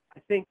 I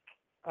think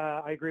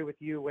I agree with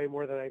you way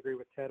more than I agree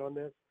with Ted on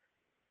this.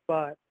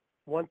 But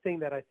one thing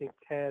that I think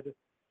Ted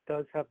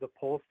does have the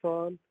pulse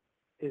on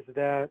is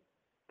that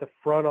the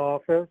front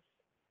office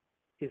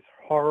is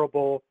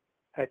horrible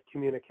at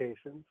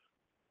communications.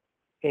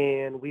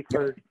 And we've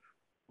heard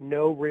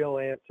no real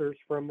answers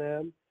from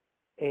them.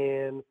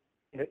 And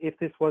if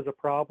this was a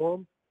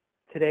problem,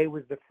 today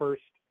was the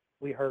first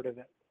we heard of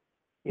it.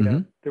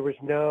 There was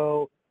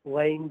no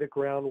laying the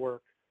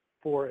groundwork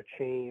for a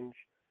change.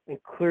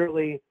 And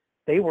clearly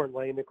they weren't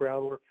laying the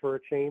groundwork for a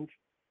change,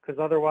 because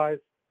otherwise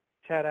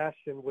Chad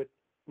Ashton would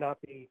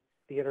not be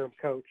the interim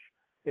coach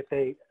if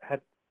they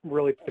had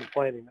really been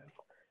planning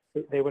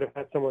this. They would have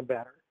had someone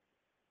better.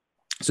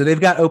 So they've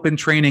got open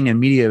training and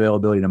media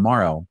availability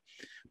tomorrow,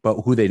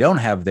 but who they don't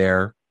have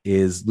there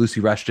is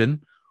Lucy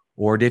Rushton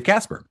or Dave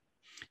Casper.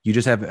 You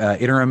just have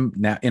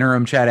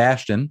interim Chad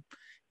Ashton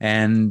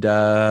and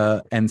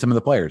some of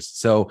the players.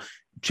 So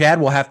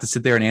Chad will have to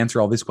sit there and answer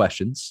all these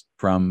questions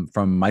from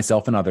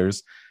myself and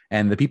others,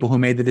 and the people who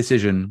made the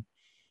decision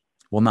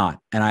will not.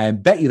 And I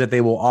bet you that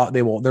there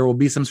will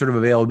be some sort of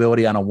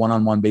availability on a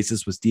one-on-one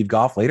basis with Steve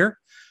Goff later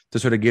to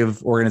sort of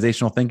give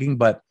organizational thinking.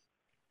 But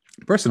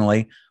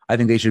personally, I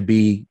think they should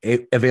be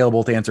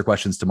available to answer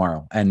questions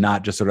tomorrow and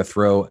not just sort of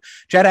throw.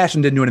 Chad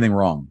Ashton didn't do anything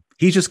wrong.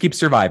 He just keeps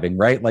surviving,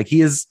 right? Like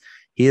he is.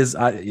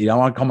 I don't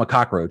want to call him a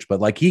cockroach, but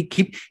like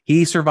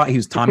he survived. He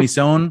was Tommy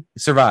Sohn,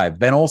 survived.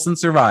 Ben Olsen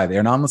survived.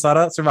 Hernan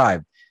Losada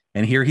survived.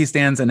 And here he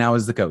stands and now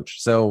is the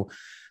coach. So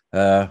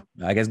I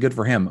guess good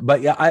for him.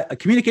 But yeah,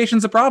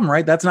 communication's a problem,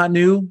 right? That's not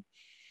new.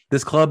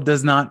 This club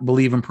does not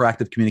believe in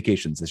proactive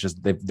communications. It's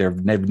just they've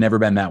never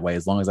been that way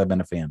as long as I've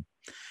been a fan.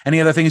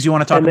 Any other things you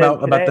want to talk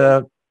about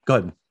the – go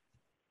ahead.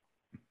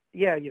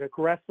 Yeah,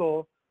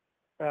 Gressel,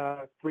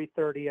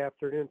 3:30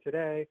 afternoon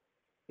today,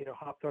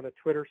 hopped on a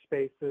Twitter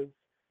Spaces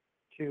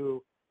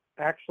to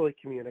actually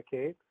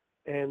communicate.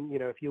 And,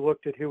 if you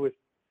looked at who was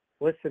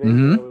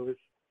listening, it was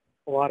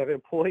a lot of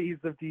employees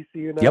of DC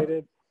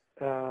United,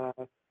 a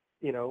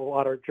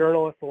lot of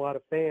journalists, a lot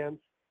of fans,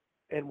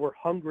 and we're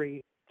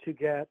hungry to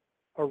get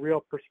a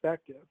real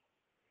perspective.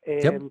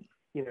 And,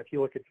 if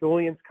you look at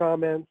Julian's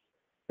comments,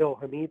 Bill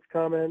Hamid's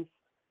comments,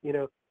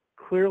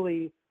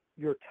 clearly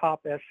your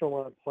top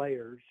echelon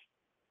players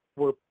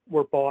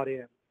were bought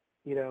in.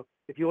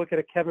 If you look at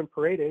a Kevin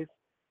Paredes,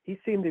 he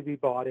seemed to be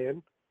bought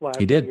in last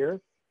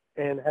year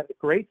and had a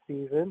great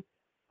season,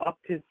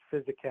 upped his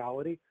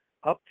physicality,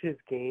 upped his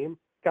game,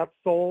 got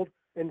sold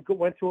and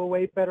went to a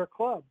way better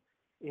club.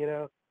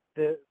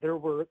 There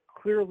were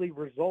clearly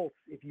results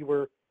if you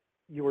were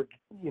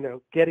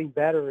getting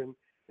better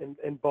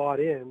and bought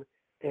in,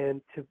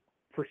 and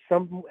for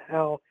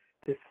somehow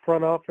this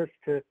front office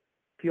to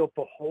feel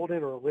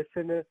beholden or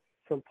listen to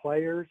some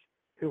players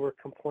who were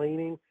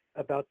complaining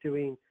about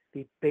doing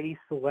the base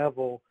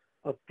level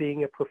of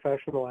being a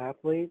professional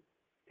athlete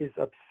is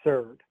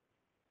absurd.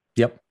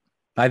 Yep.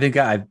 I think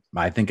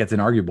it's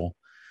inarguable.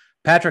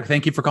 Patrick,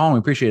 thank you for calling. We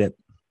appreciate it.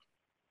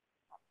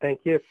 Thank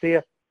you. See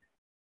ya.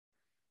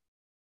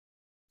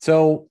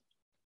 So,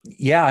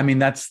 yeah, I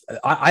mean,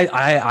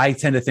 I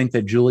tend to think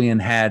that Julian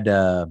had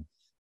some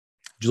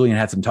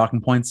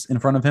talking points in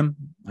front of him.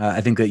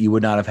 I think that you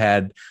would not have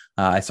had.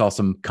 I saw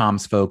some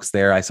comms folks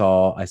there. I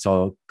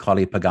saw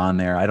Claudia Pagan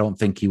there. I don't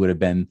think he would have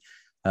been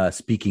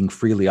speaking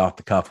freely off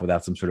the cuff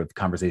without some sort of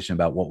conversation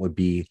about what would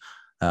be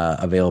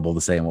available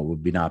to say and what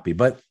would be not be.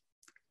 But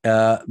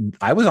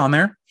I was on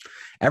there.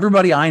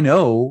 Everybody I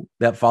know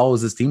that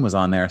follows this team was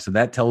on there. So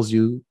that tells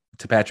you,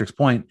 to Patrick's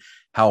point,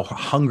 how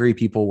hungry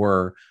people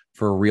were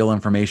for real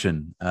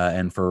information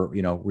and for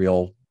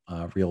real.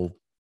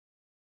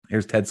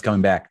 Here's Ted's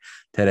coming back.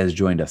 Ted has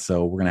joined us,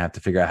 so we're gonna have to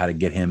figure out how to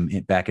get him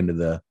back into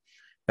the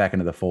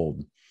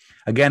fold.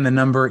 Again, the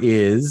number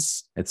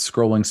it's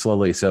scrolling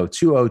slowly. So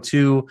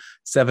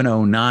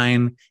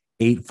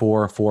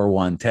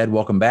 202-709-8441. Ted,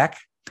 welcome back.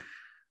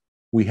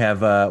 We have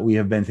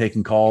been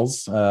taking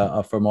calls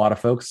from a lot of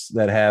folks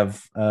that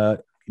have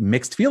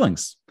mixed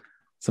feelings,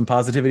 some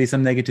positivity,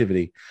 some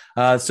negativity.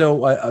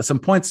 So some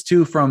points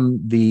too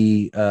from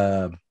the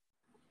I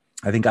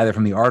think either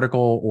from the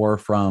article or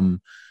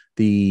from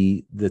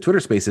the Twitter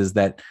Spaces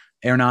that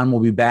Hernan will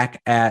be back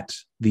at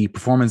the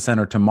Performance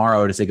Center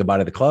tomorrow to say goodbye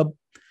to the club.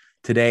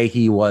 Today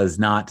he was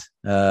not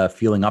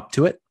feeling up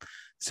to it.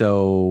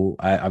 So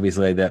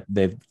obviously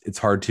it's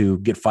hard to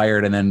get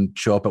fired and then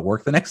show up at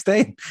work the next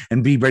day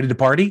and be ready to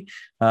party.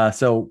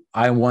 So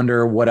I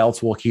wonder what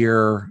else we'll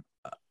hear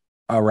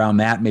around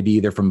that, maybe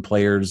either from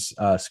players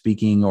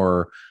speaking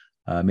or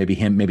maybe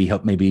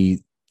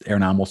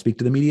Hernan will speak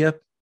to the media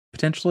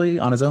potentially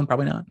on his own,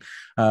 probably not.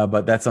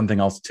 But that's something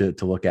else to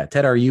look at.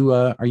 Ted, are you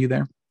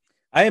there?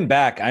 I am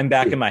back. I'm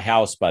back in my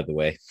house, by the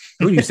way.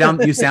 Ooh, you sound,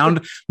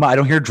 I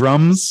don't hear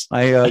drums.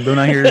 I do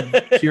not hear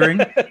cheering.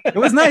 It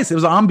was nice. It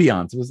was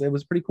ambiance. It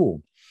was pretty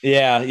cool.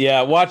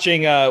 Yeah.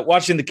 Watching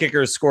the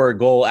kickers score a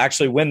goal,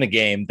 actually win the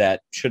game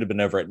that should have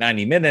been over at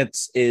 90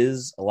 minutes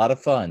is a lot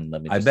of fun.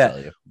 Let me just tell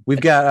you. We've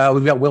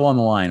got Will on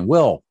the line.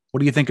 Will, what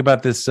do you think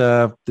about this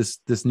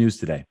news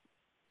today?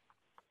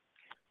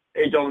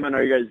 Hey, gentlemen, how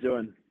are you guys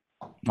doing?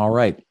 All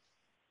right.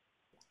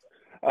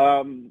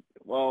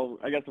 Well,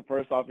 I guess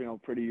first off,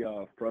 pretty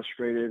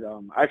frustrated.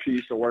 I actually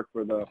used to work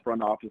for the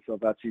front office of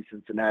FC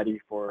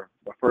Cincinnati for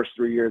the first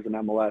 3 years in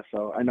MLS,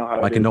 so I know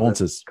how. My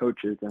condolences,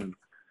 coaches, and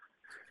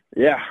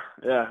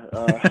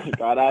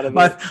got out of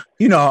but,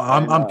 it.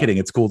 I'm kidding.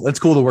 It's cool. It's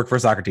cool to work for a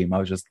soccer team. I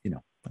was just,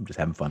 I'm just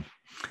having fun.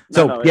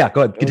 So go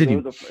ahead, continue.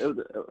 It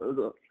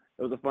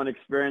was a fun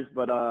experience,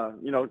 but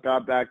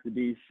got back to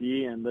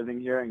DC and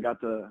living here and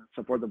got to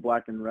support the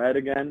black and red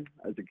again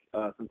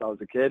since I was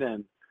a kid,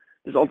 and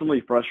it's ultimately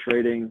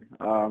frustrating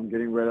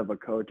getting rid of a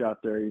coach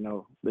after,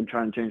 been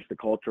trying to change the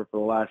culture for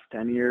the last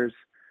 10 years.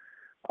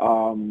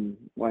 When,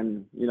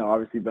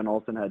 obviously Ben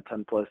Olsen had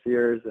 10 plus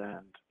years,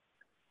 and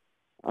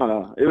I don't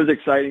know, it was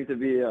exciting to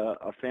be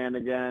a fan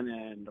again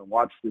and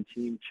watch the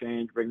team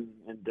change, bring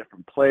in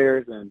different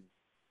players. And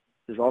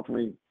it's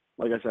ultimately,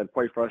 like I said,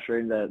 quite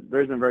frustrating that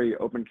there isn't very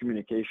open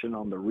communication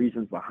on the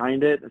reasons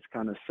behind it. It's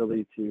kind of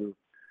silly to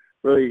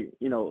really,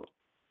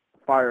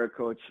 fire a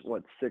coach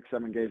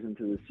 6-7 games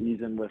into the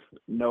season with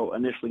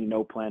initially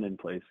no plan in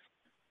place.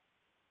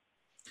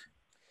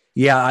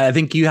 Yeah, I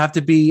think you have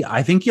to be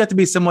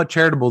somewhat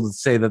charitable to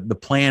say that the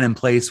plan in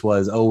place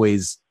was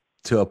always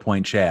to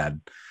appoint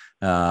Chad.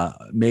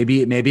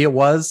 Maybe it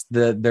was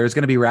there's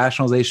going to be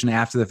rationalization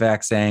after the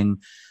fact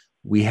saying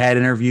we had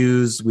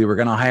interviews, we were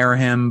going to hire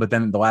him, but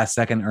then at the last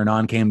second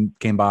Hernan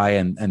came by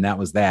and that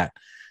was that.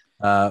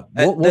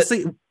 We'll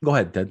see. Go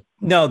ahead, Ted.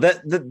 No,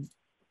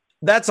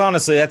 that's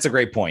a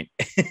great point.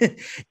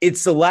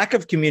 It's the lack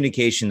of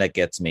communication that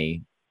gets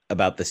me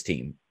about this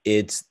team.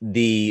 It's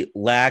the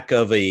lack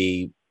of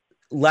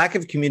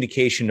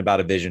communication about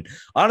a vision.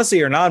 Honestly,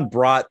 Hernan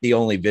brought the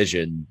only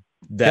vision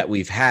that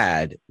we've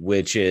had,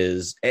 which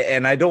is,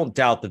 and I don't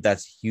doubt that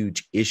that's a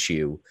huge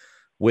issue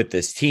with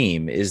this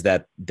team, is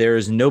that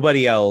there's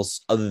nobody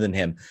else other than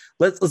him.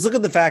 Let's look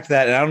at the fact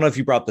that, and I don't know if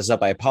you brought this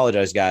up, I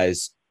apologize,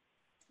 guys.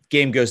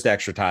 Game goes to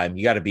extra time.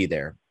 You got to be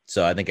there.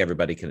 So I think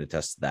everybody can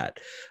attest to that.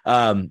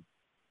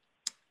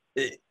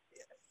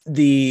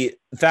 The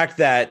fact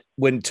that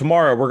when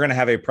tomorrow we're going to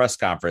have a press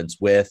conference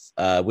with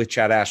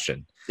Chad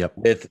Ashton,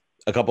 with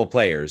a couple of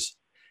players,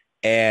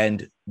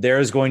 and there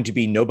is going to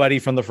be nobody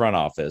from the front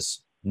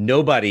office.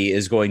 Nobody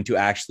is going to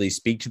actually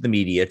speak to the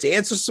media to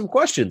answer some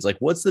questions like,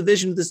 what's the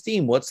vision of this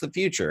team? What's the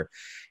future?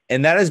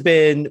 And that has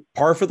been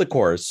par for the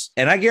course.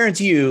 And I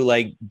guarantee you,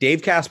 like,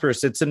 Dave Casper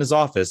sits in his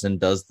office and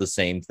does the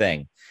same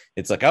thing.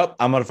 It's like, oh,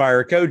 I'm going to fire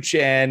a coach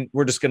and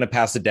we're just going to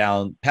pass it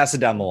down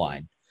the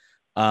line.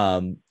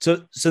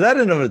 So that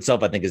in and of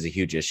itself, I think, is a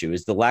huge issue,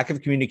 is the lack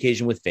of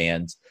communication with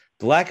fans,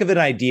 the lack of an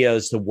idea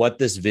as to what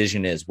this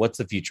vision is. What's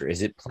the future?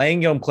 Is it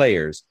playing young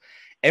players?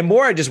 And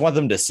more, I just want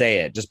them to say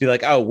it. Just be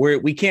like, oh,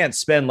 we can't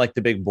spend like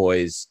the big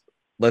boys.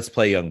 Let's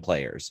play young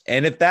players.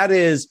 And if that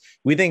is,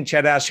 we think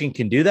Chad Ashton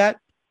can do that.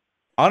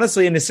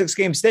 Honestly, in a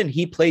 6-game stint,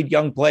 he played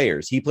young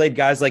players. He played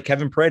guys like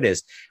Kevin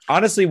Paredes.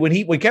 Honestly,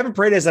 when Kevin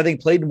Paredes, I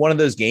think, played in one of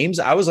those games,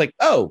 I was like,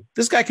 oh,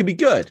 this guy could be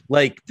good.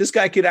 Like, this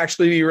guy could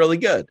actually be really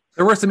good.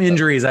 There were some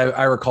injuries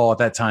I recall at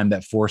that time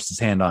that forced his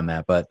hand on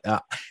that. But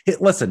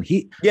listen,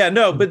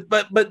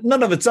 but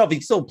none of itself, he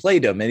still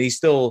played him and he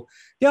still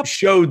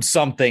showed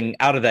something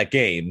out of that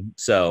game.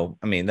 So,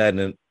 I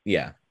mean,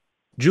 yeah.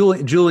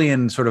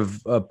 Julian sort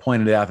of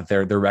pointed out that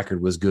their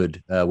record was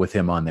good with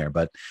him on there.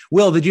 But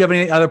Will, did you have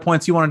any other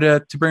points you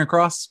wanted to bring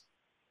across?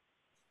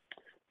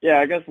 Yeah,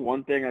 I guess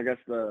one thing, I guess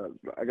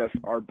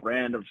our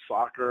brand of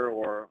soccer,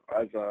 or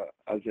as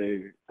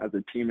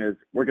a team, is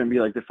we're going to be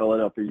like the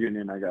Philadelphia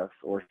Union, I guess,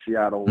 or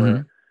Seattle,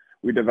 where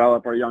we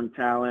develop our young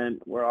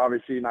talent. We're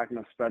obviously not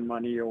going to spend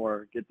money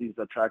or get these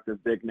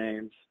attractive big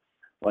names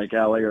like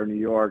LA or New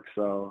York.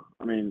 So,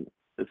 I mean,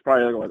 it's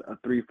probably like a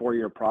 3-4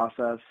 year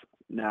process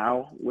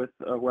now with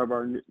whoever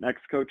our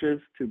next coach is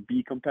to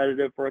be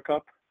competitive for a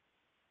cup.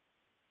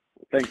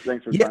 Thanks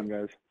for the time,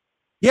 guys.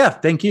 Yeah,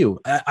 thank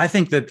you. I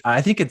think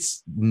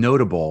it's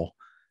notable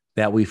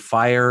that we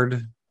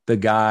fired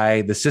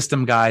the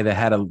system guy that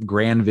had a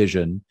grand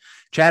vision.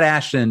 Chad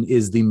Ashton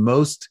is the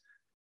most,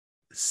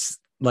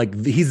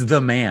 like, he's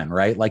the man,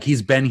 right? Like,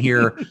 he's been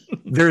here.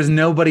 There's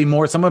nobody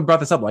more. Someone brought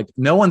this up. Like,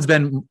 no one's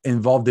been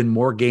involved in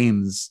more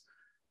games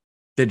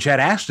than Chad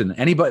Ashton.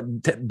 Anybody,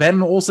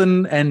 Ben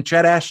Olsen and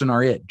Chad Ashton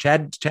are it.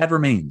 Chad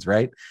remains,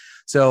 right?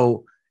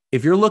 So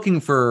if you're looking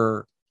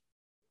for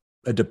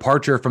a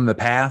departure from the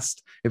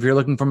past, if you're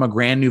looking from a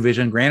grand new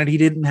vision, granted, he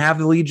didn't have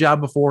the lead job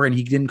before and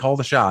he didn't call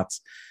the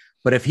shots,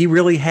 but if he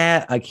really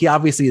had, like, he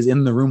obviously is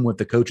in the room with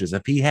the coaches.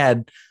 If he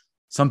had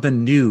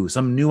something new,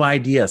 some new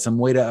idea, some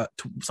way to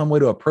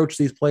approach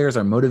these players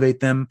or motivate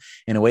them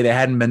in a way that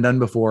hadn't been done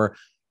before,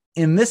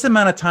 in this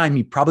amount of time,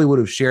 he probably would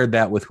have shared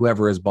that with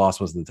whoever his boss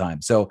was at the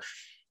time. So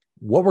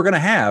what we're going to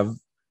have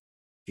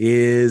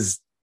is,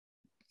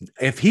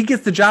 if he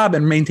gets the job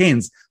and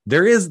maintains,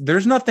 there's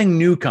nothing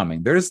new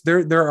coming.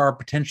 There are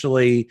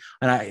potentially,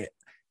 and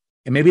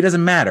maybe it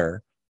doesn't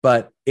matter,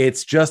 but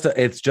it's just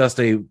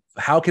a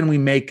how can we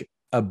make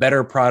a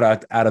better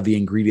product out of the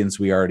ingredients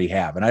we already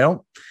have? And I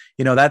don't,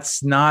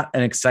 that's not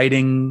an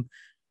exciting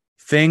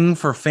thing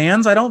for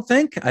fans. I don't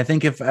think. I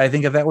think if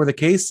that were the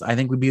case, I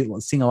think we'd be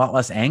seeing a lot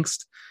less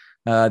angst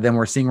than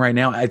we're seeing right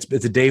now.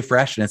 It's a day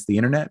fresh and it's the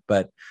internet,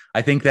 but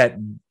I think that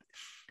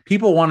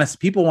people want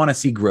to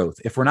see growth.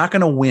 If we're not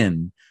going to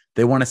win,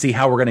 they want to see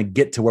how we're going to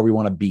get to where we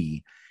want to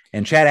be.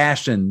 And Chad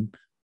Ashton,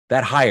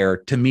 that hire,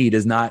 to me,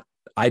 does not.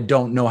 I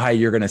don't know how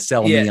you're going to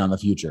sell me on the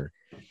future.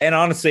 And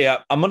honestly, I'm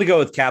going to go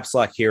with caps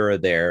lock hero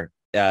there.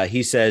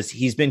 He says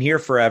he's been here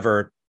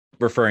forever,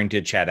 referring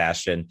to Chad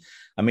Ashton.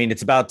 I mean,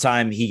 it's about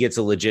time he gets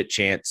a legit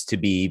chance to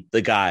be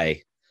the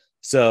guy.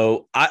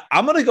 So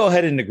I'm going to go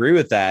ahead and agree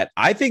with that.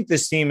 I think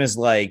this team is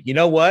like, you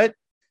know what,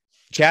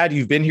 Chad,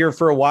 you've been here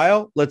for a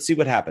while. Let's see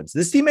what happens.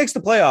 This team makes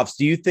the playoffs.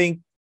 Do you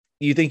think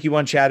you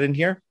want Chad in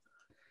here?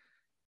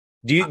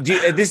 Do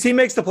this team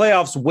makes the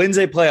playoffs, wins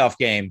a playoff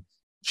game?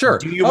 Sure.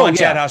 Do you want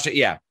Chad Ashton?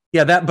 Yeah.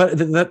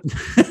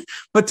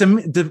 But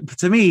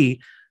to me,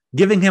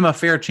 giving him a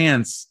fair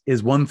chance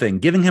is one thing.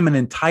 Giving him an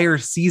entire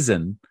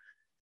season,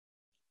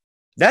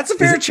 that's a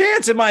fair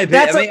chance, in my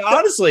opinion.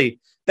 Honestly,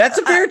 that's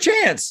a fair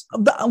chance.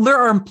 There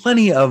are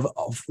plenty of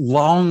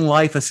long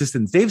life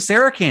assistants. Dave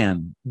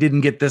Sarakan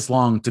didn't get this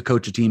long to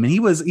coach a team, and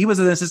he was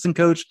an assistant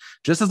coach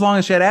just as long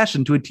as Chad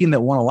Ashton to a team that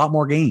won a lot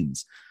more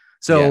games.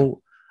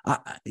 So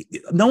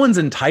no one's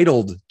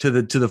entitled to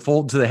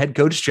the head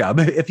coach job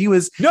if he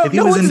was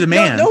in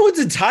demand. No one's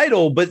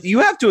entitled, but you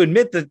have to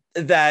admit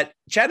that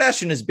Chad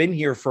Ashton has been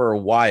here for a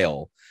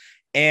while.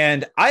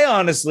 And I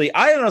honestly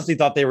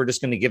thought they were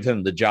just going to give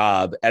him the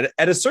job at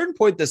a certain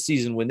point this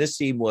season when this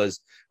team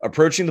was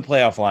approaching the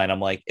playoff line. I'm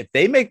like, if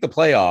they make the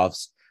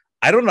playoffs,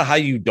 I don't know how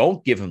you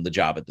don't give him the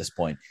job at this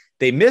point.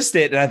 They missed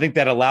it, and I think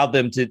that allowed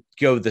them to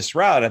go this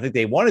route. I think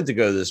they wanted to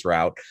go this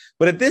route.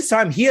 But at this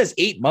time, he has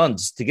 8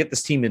 months to get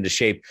this team into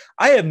shape.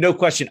 I have no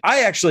question.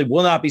 I actually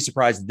will not be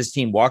surprised if this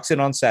team walks in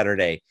on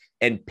Saturday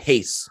and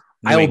pace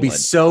New England. England. Be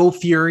so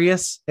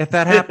furious if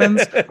that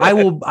happens. I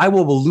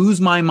will lose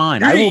my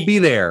mind. I will be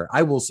there.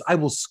 I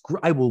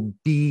will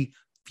be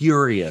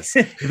furious.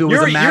 If it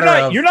was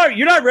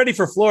you're not ready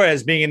for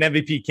Flores being an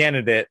MVP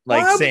candidate.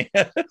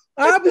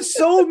 I was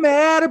so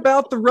mad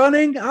about the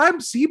running.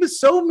 He was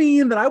so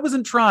mean that I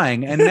wasn't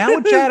trying. And now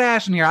with Chad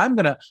Ashton here, I'm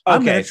gonna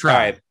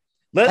try.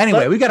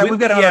 Right. We got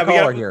another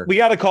caller here. We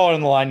got a caller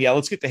on the line. Yeah,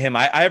 let's get to him.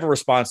 I have a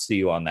response to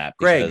you on that.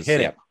 Greg, hit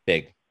it.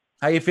 Big.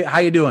 How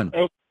you doing?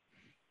 Oh,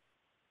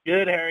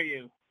 good. How are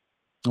you?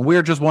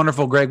 We're just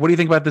wonderful, Greg. What do you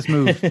think about this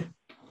move?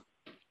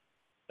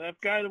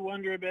 I've got to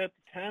wonder about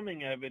the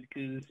timing of it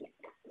because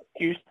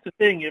here's the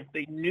thing. If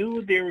they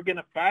knew they were going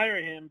to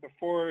fire him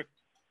before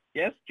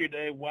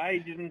yesterday, why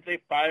didn't they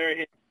fire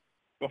him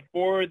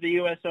before the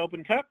U.S.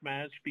 Open Cup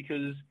match?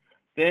 Because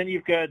then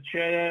you've got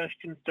Chet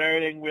Ashton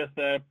starting with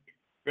a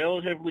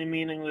relatively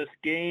meaningless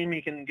game.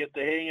 He can get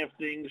the hang of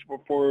things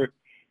before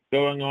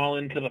going all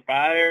into the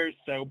fire.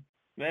 So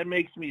that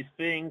makes me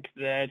think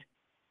that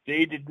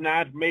they did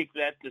not make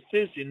that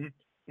decision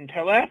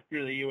until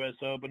after the U.S.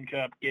 Open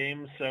Cup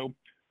game. So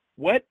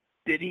what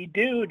did he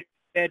do to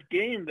that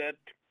game that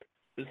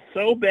was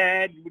so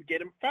bad you would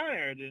get him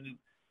fired? And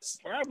it's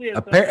probably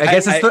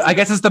I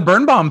guess it's the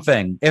Birnbaum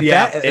thing. Is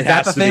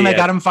that the thing that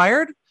got him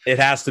fired? It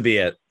has to be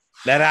it.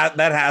 That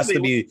has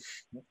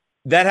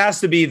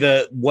to be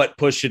the what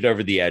pushed it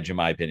over the edge, in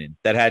my opinion.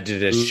 That had to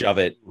just shove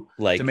it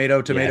like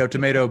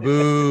tomato,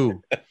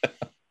 boo.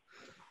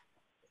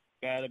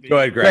 Gotta be. Go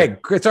ahead,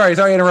 Greg. Sorry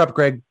to interrupt,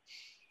 Greg.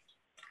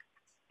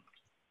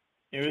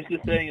 I was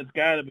just saying it's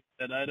gotta be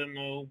that. I don't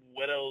know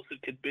what else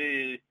it could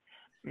be.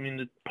 I mean,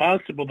 it's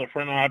possible the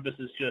front office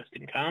is just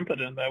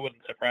incompetent. That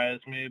wouldn't surprise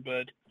me,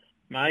 but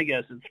my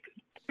guess it's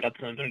got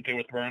something to do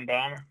with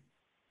Birnbaum.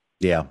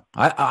 Yeah,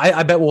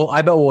 I bet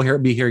we'll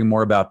be hearing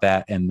more about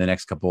that in the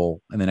next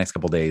couple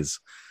days.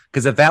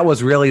 Because if that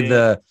was really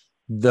the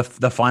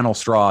final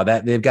straw,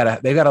 that they've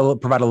got to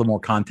provide a little more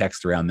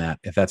context around that.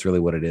 If that's really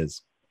what it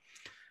is.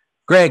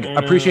 Greg,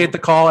 appreciate the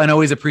call and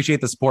always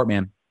appreciate the support,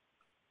 man.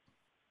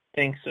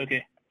 Thanks.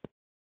 Okay.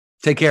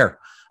 Take care.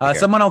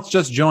 Someone else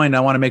just joined. I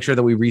want to make sure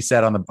that we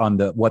reset on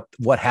the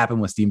what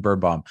happened with Steve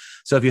Birnbaum.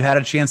 So if you had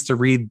a chance to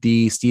read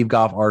the Steve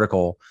Goff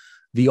article,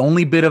 the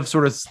only bit of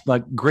sort of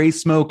like gray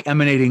smoke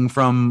emanating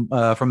from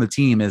the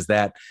team is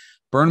that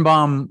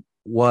Birnbaum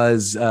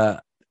was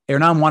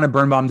Hernan wanted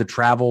Birnbaum to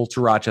travel to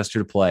Rochester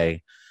to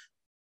play.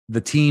 The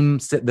team,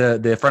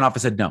 the front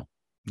office said, no,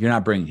 you're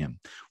not bringing him.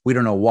 We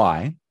don't know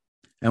why.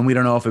 And we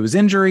don't know if it was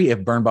injury,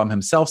 if Birnbaum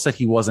himself said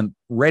he wasn't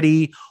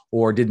ready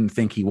or didn't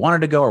think he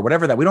wanted to go or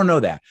whatever that. We don't know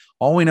that.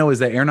 All we know is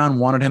that Hernan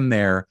wanted him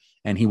there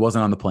and he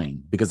wasn't on the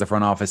plane because the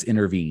front office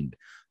intervened.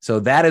 So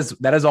that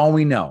is all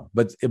we know.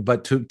 But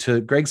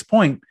to Greg's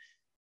point,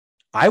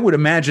 I would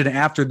imagine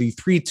after the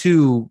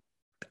 3-2,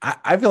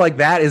 I feel like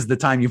that is the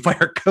time you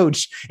fire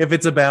coach. If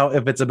it's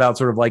about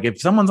sort of like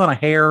if someone's on a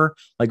hair,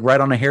 like right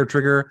on a hair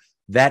trigger,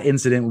 that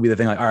incident would be the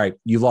thing. Like, all right,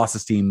 you lost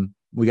this team.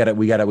 We got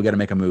to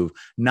make a move.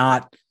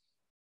 Not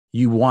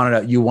you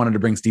wanted to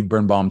bring Steve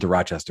Birnbaum to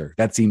Rochester.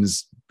 That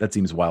seems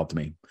wild to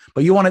me.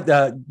 But you wanted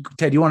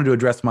Ted, you wanted to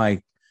address my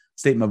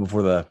statement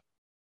before the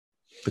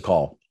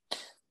call.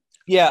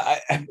 Yeah.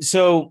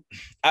 So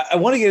I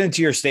want to get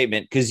into your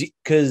statement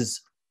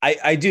because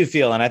I do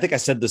feel, and I think I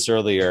said this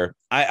earlier,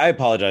 I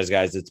apologize,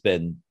 guys. It's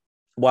been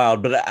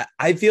wild, but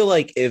I feel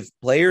like if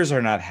players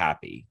are not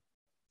happy,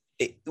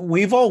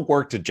 we've all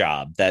worked a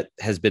job that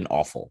has been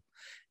awful.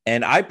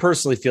 And I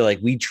personally feel like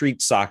we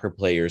treat soccer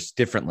players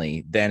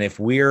differently than if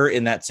we're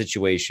in that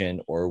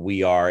situation or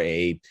we are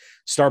a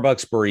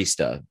Starbucks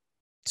barista,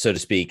 so to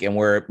speak, and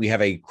we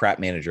have a crap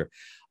manager.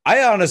 I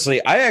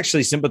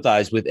actually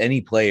sympathize with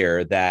any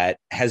player that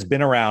has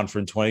been around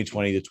from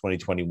 2020 to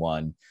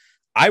 2021.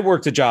 I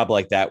worked a job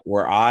like that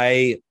where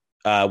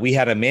we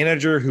had a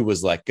manager who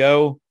was let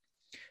go.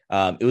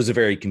 It was a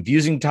very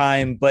confusing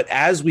time, but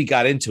as we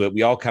got into it,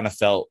 we all kind of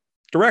felt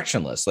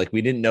directionless. Like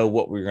we didn't know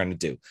what we were going to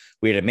do.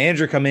 We had a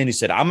manager come in who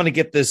said, I'm going to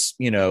get this,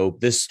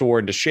 this store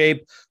into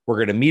shape. We're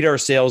going to meet our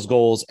sales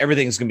goals.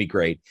 Everything's going to be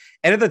great.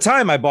 And at the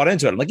time I bought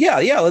into it. I'm like,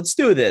 yeah, let's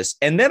do this.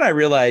 And then I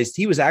realized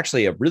he was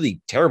actually a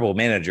really terrible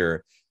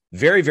manager.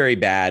 Very, very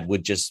bad.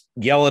 Would just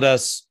yell at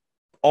us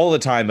all the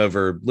time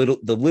over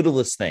the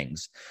littlest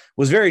things.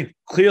 Was very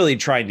clearly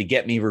trying to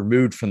get me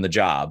removed from the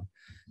job.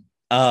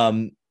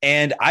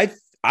 And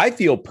I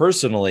feel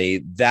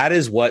personally that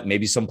is what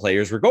maybe some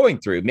players were going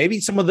through. Maybe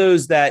some of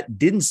those that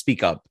didn't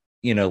speak up,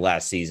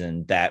 last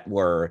season, that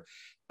were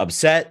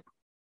upset,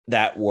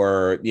 that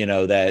were,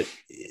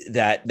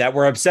 that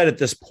were upset at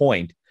this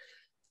point,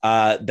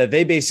 that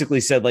they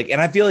basically said like, and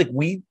I feel like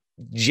we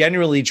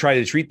generally try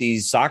to treat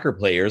these soccer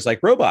players like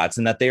robots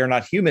and that they are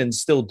not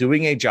humans still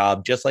doing a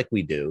job just like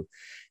we do.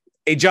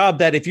 A job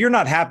that if you're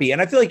not happy,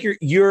 and I feel like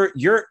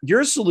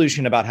your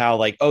solution about how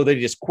like, oh, they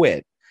just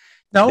quit.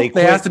 No,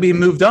 they have to be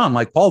moved on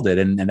like Paul did.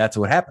 And that's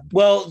what happened.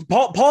 Well,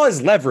 Paul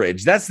has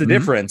leverage. That's the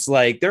difference.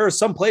 Like there are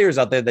some players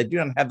out there that do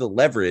not have the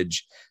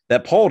leverage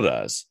that Paul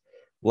does,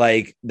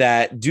 like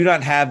that do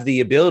not have the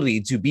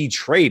ability to be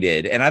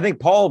traded. And I think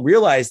Paul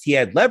realized he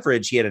had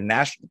leverage. He had a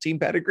national team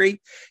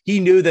pedigree. He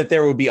knew that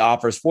there would be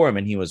offers for him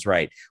and he was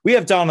right. We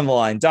have Don on the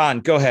line. Don,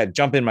 go ahead.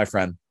 Jump in, my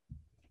friend.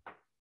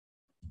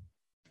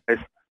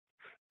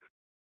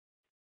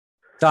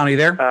 Don, are you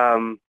there?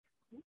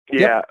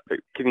 Yeah. Yep.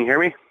 Can you hear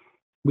me?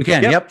 We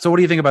can. Yep. So what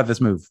do you think about this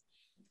move?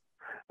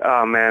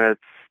 Oh man, it's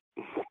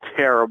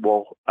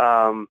terrible.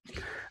 I'm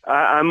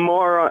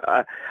more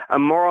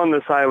on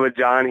the side with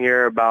John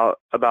here about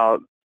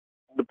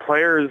the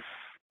players.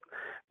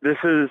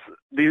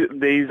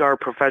 These are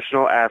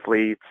professional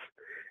athletes,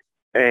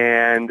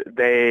 and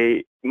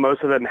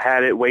most of them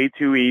had it way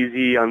too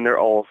easy under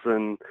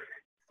Olsen,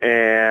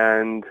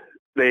 and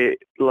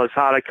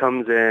Losada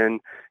comes in,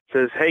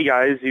 says, "Hey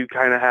guys, you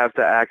kind of have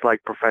to act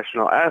like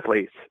professional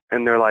athletes,"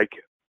 and they're like,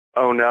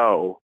 "Oh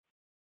no,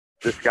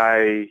 this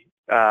guy,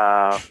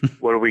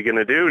 what are we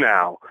gonna do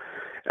now?"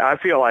 I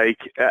feel like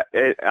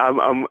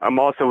I'm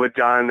also with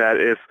John that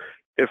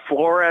if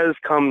Flores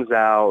comes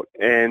out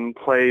and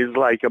plays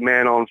like a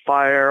man on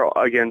fire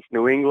against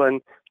New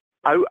England,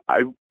 I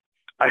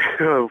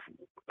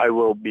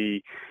will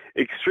be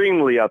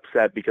extremely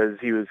upset because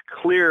he was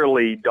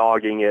clearly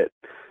dogging it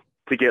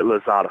to get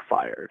Losada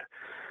fired.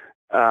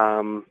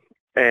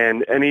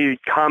 And any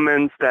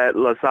comments that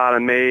Losada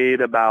made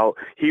about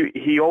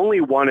he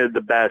only wanted the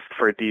best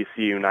for DC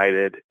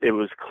United. It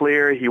was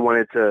clear he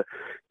wanted to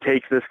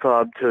take this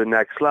club to the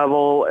next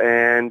level,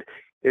 and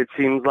it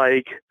seems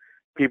like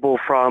people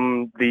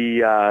from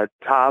the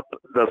top,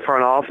 the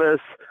front office,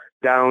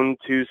 down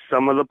to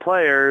some of the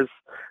players,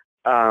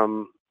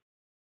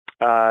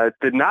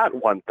 did not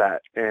want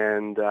that,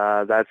 and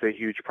that's a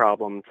huge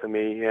problem to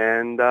me.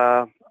 And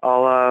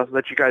I'll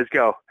let you guys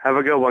go. Have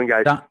a good one,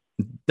 guys.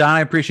 Don,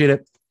 I appreciate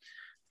it.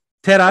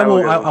 Ted,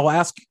 I'll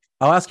ask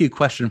you a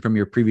question from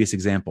your previous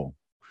example.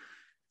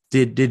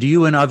 Did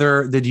you and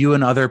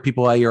other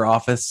people at your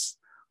office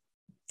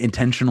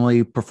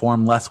intentionally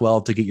perform less well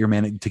to get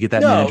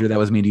that manager that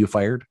was mean to you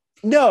fired?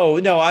 No.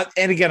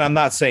 And again, I'm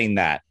not saying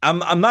that.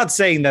 I'm not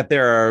saying that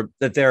there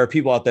are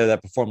people out there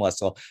that perform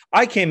less well.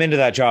 I came into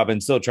that job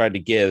and still tried to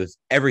give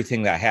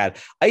everything that I had.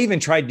 I even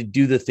tried to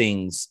do the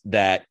things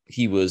that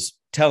he was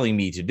telling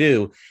me to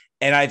do.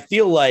 And I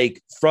feel like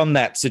from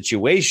that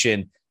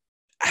situation,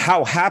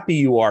 how happy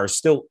you are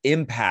still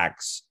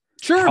impacts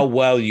how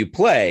well you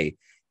play.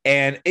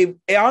 And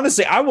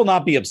honestly, I will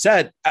not be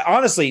upset.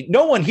 Honestly,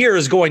 no one here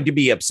is going to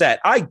be upset.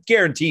 I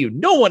guarantee you,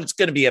 no one is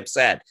going to be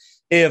upset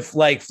if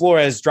like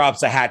Flores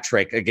drops a hat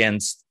trick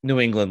against New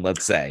England,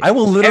 let's say. I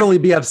will literally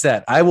be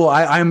upset. I'm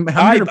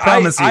going to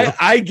promise you.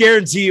 I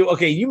guarantee you,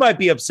 okay, you might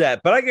be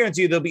upset, but I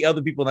guarantee you there'll be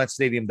other people in that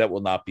stadium that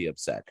will not be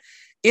upset.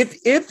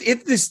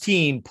 If this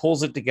team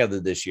pulls it together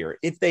this year,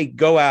 if they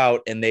go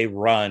out and they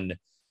run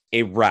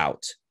a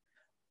route,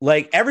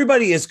 like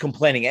everybody is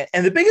complaining.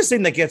 And the biggest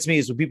thing that gets me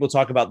is when people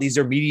talk about these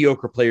are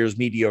mediocre players.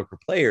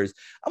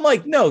 I'm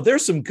like, no,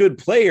 there's some good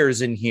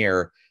players in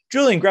here.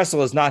 Julian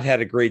Gressel has not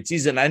had a great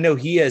season. I know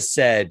he has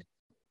said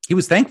he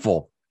was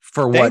thankful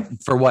for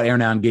what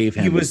Hernan gave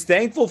him. He was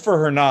thankful for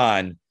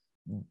Hernan,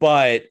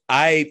 but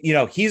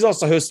he's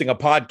also hosting a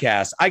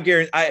podcast.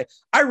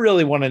 I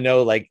really want to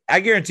know, I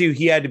guarantee you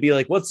he had to be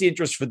like, what's the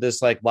interest for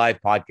this live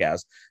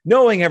podcast,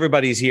 knowing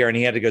everybody's here, and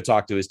he had to go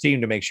talk to his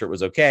team to make sure it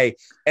was okay.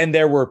 And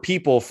there were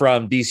people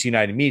from DC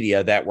United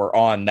Media that were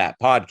on that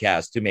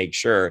podcast to make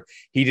sure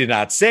he did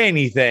not say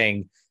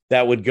anything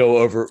that would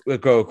go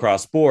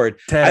across board.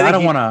 Ted, I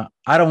don't want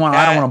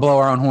to blow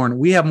our own horn.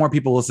 We have more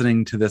people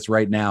listening to this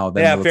right now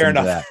than fair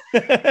enough. To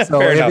that. So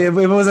if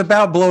it was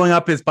about blowing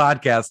up his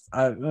podcast,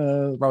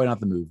 probably not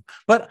the move.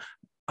 But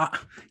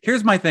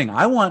here's my thing: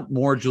 I want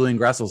more Julian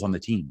Gressels on the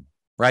team,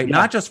 right? Yeah,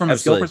 not just from a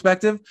skill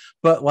perspective,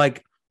 but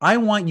I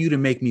want you to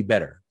make me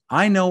better.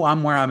 I know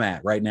I'm where I'm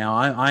at right now.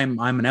 I'm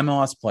an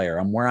MLS player.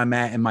 I'm where I'm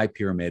at in my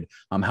pyramid.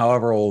 I'm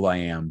however old I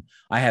am.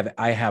 I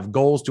have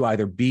goals to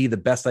either be the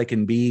best I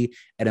can be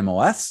at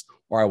MLS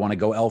or I want to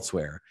go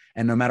elsewhere.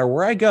 And no matter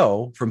where I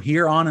go from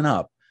here on and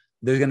up,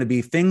 there's going to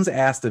be things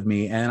asked of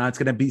me, and it's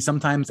going to be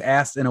sometimes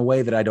asked in a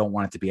way that I don't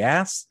want it to be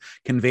asked,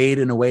 conveyed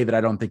in a way that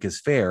I don't think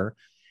is fair.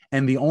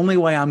 And the only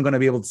way I'm going to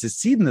be able to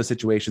succeed in those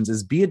situations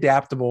is be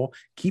adaptable,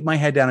 keep my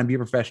head down, and be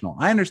professional.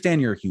 I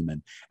understand you're a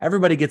human.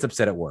 Everybody gets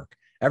upset at work.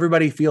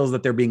 Everybody feels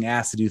that they're being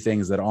asked to do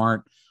things that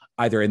aren't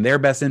either in their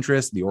best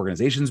interest, the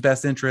organization's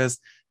best interest,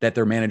 that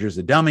their manager's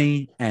a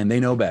dummy and they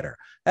know better.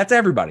 That's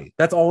everybody.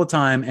 That's all the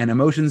time. And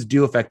emotions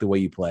do affect the way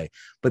you play.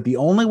 But the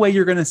only way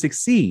you're going to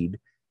succeed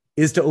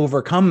is to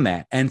overcome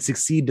that and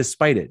succeed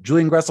despite it.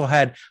 Julian Gressel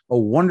had a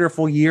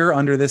wonderful year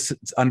under this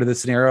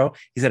scenario.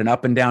 He's had an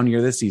up and down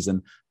year this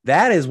season.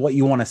 That is what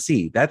you want to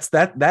see. That is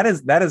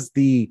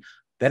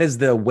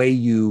the way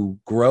you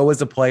grow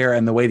as a player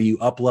and the way that you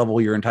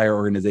up-level your entire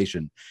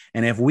organization.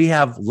 And if we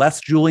have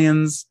less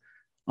Julians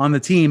on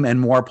the team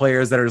and more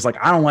players that are just like,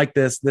 I don't like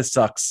this. This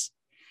sucks.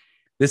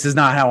 This is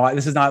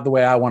not the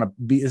way I want to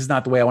be. This is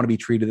not the way I want to be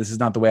treated. This is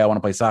not the way I want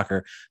to play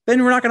soccer.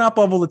 Then we're not going to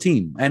up-level the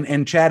team.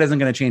 And Chad isn't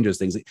going to change those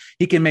things.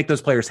 He can make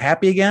those players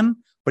happy again,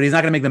 but he's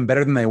not going to make them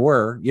better than they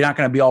were. You're not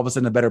going to be all of a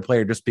sudden a better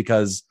player just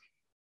because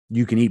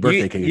you can eat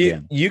birthday cake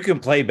again. You can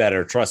play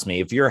better. Trust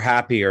me. If you're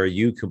happier,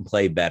 you can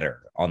play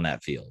better on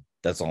that field.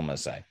 That's all I'm going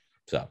to say.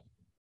 So,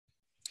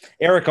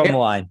 Eric on the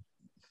line.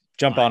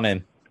 Jump on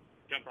in.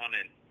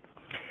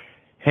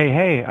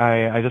 Hey,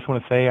 I just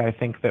want to say I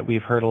think that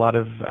we've heard a lot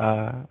of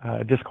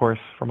discourse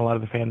from a lot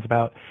of the fans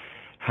about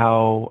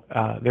how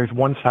there's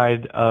one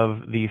side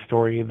of the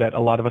story that a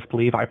lot of us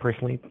believe, I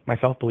personally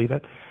myself believe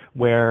it,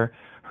 where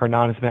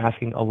Hernan has been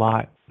asking a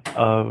lot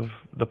of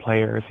the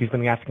players. He's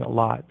been asking a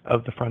lot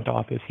of the front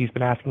office. He's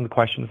been asking the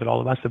questions that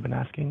all of us have been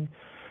asking.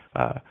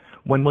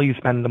 When will you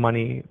spend the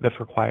money that's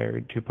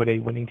required to put a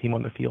winning team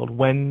on the field?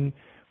 When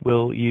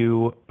Will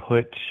you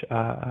put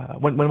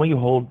when will you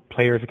hold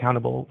players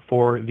accountable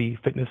for the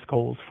fitness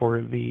goals,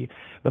 for the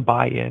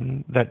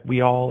buy-in that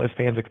we all as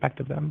fans expect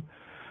of them?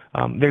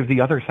 There's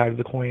the other side of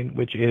the coin,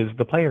 which is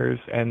the players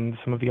and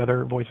some of the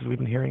other voices we've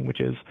been hearing, which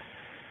is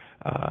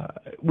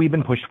we've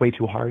been pushed way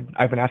too hard.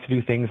 I've been asked to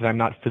do things that I'm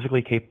not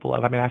physically capable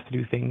of. I've been asked to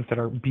do things that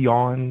are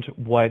beyond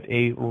what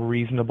a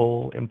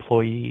reasonable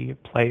employee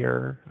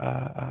player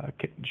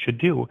should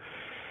do.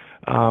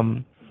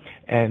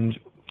 And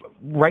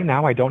right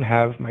now, I don't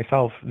have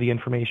myself the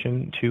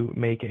information to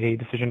make a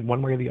decision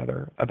one way or the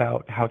other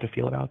about how to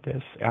feel about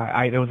this.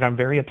 I know that I'm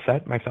very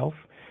upset myself,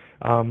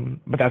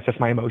 but that's just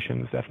my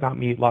emotions. That's not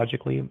me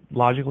logically.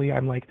 Logically,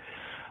 I'm like,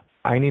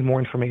 I need more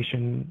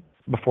information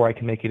before I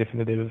can make a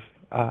definitive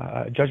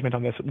judgment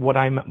on this. What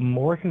I'm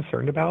more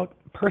concerned about,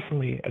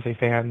 personally, as a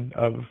fan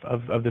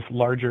of this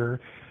larger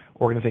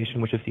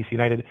organization, which is DC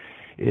United,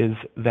 is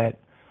that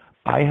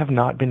I have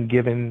not been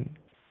given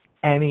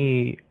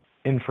any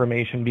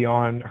information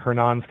beyond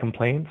Hernan's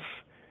complaints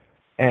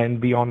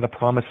and beyond the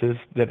promises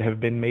that have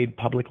been made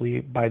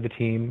publicly by the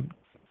team,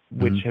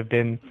 which have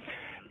been,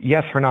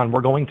 yes, Hernan,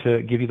 we're going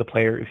to give you the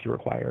players you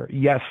require.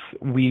 Yes,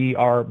 we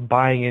are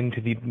buying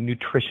into the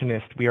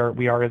nutritionist. We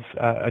are as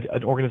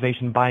an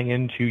organization buying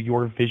into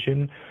your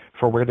vision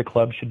for where the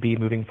club should be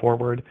moving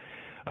forward,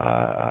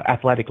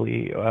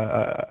 athletically,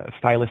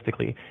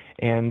 stylistically.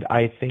 And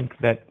I think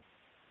that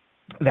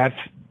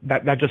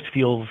just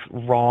feels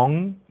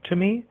wrong to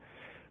me.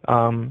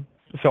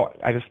 So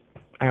I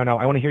don't know.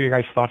 I want to hear your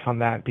guys' thoughts on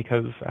that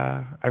because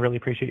I really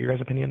appreciate your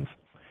guys' opinions.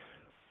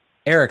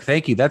 Eric,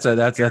 thank you. That's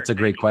a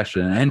great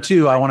question. And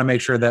two, I want to make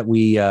sure that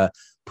we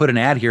put an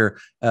ad here.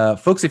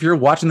 Folks, if you're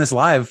watching this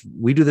live,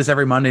 we do this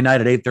every Monday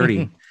night at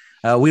 8:30.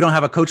 We don't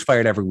have a coach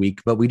fired every week,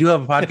 but we do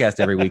have a podcast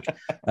every week.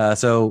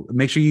 So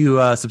make sure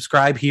you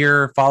subscribe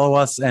here, follow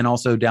us, and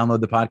also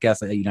download the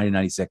podcast at United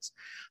 96.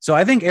 So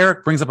I think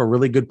Eric brings up a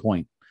really good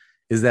point,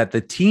 is that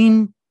the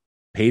team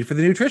paid for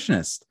the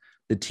nutritionist.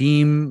 The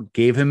team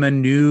gave him a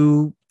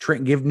new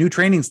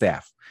training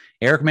staff.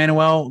 Eric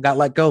Manuel got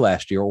let go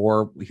last year,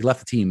 or he left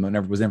the team.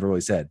 Was never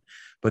really said,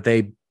 but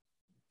they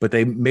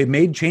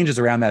made changes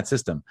around that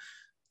system.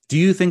 Do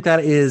you think that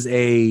is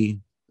a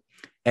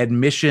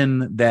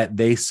admission that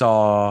they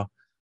saw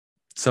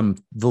some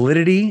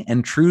validity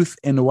and truth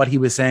in what he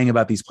was saying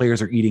about these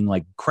players are eating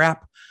like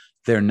crap?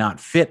 They're not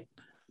fit.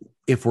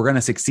 If we're going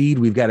to succeed,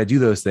 we've got to do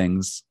those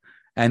things.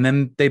 And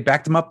then they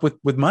backed him up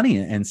with money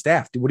and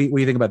staff. What do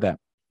you think about that?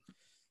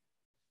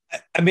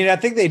 I mean, I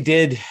think they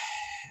did.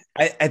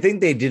 I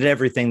think they did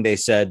everything they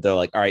said. They're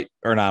like, all right,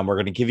 Hernan, we're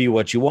going to give you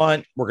what you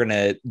want. We're going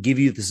to give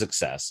you the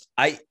success.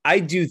 I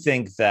do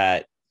think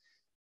that.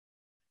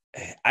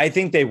 I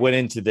think they went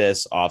into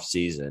this off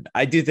season.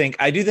 I do think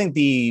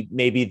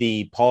maybe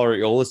the Paul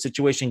Arriola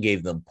situation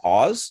gave them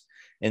pause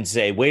and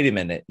say, wait a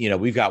minute,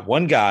 we've got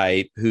one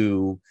guy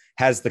who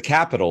has the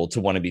capital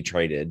to want to be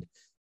traded.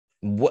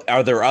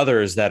 Are there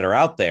others that are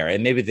out there?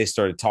 And maybe they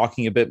started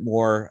talking a bit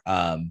more.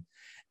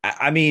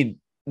 I mean,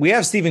 we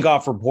have Stephen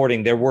Goff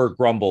reporting there were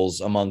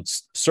grumbles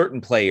amongst certain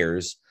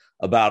players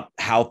about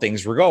how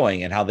things were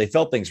going and how they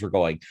felt things were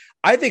going.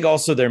 I think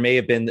also there may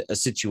have been a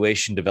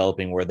situation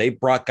developing where they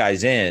brought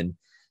guys in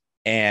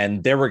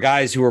and there were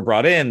guys who were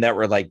brought in that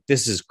were like,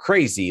 this is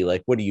crazy.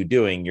 Like, what are you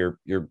doing?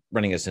 You're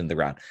running us into the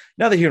ground.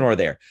 Neither here nor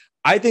there.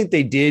 I think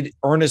they did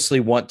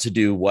earnestly want to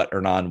do what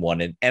Hernan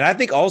wanted. And I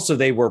think also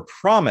they were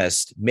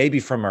promised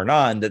maybe from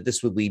Hernan that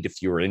this would lead to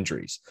fewer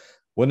injuries.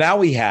 Well, now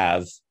we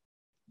have,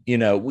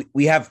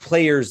 we have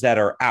players that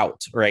are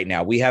out right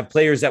now. We have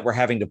players that we're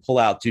having to pull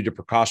out due to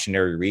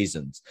precautionary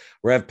reasons.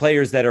 We have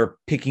players that are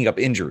picking up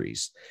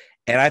injuries.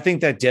 And I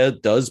think that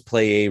does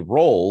play a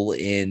role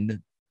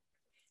in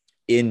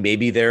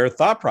maybe their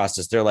thought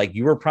process. They're like,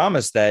 you were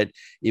promised that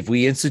if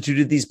we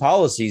instituted these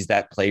policies,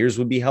 that players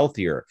would be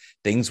healthier,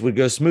 things would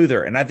go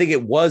smoother. And I think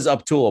it was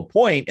up to a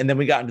point, and then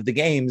we got into the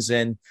games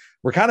and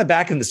we're kind of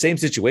back in the same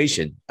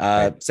situation.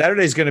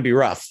 Saturday is going to be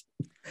rough.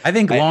 I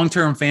think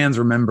long-term fans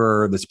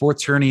remember the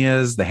sports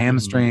hernias, the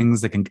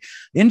hamstrings,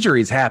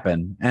 injuries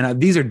happen. And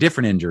these are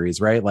different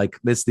injuries, right? Like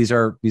these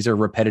are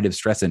repetitive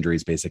stress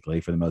injuries basically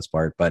for the most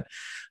part. But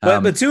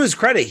to his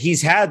credit,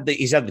 he's had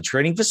the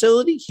training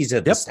facility. He's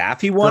had the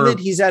staff he wanted.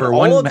 He's had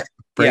for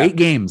 8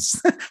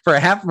 games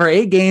for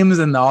 8 games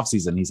in the off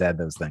season. He's had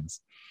those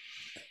things.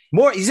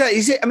 More. He's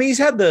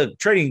had the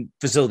training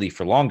facility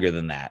for longer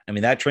than that. I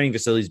mean, that training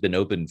facility has been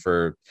open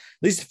for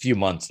at least a few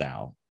months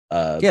now.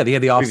 They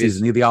had the off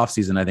season. The off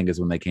season, I think, is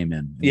when they came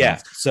in.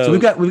 Yeah. So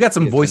we've got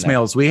some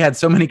voicemails. We had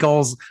so many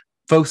calls,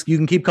 folks. You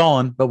can keep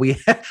calling, but we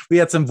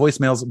had some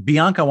voicemails.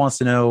 Bianca wants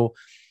to know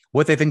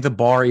what they think the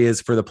bar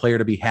is for the player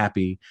to be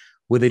happy.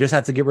 Would they just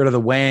have to get rid of the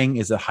weighing?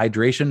 Is it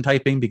hydration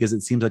typing? Because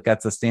it seems like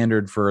that's the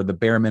standard for the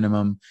bare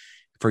minimum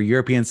for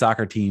European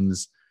soccer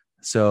teams.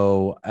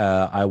 So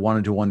I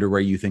wanted to wonder where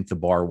you think the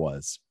bar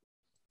was.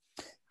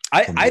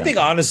 I think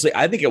honestly,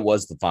 I think it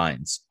was the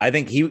fines. I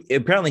think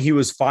he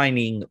was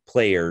fining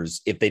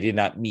players if they did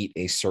not meet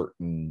a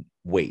certain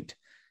weight.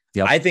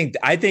 Yep. I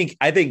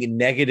think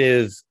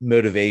negative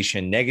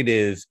motivation,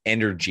 negative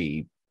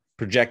energy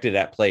projected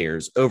at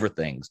players over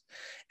things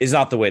is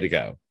not the way to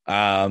go,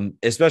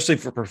 especially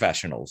for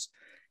professionals.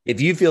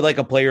 If you feel like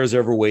a player is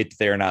overweight, that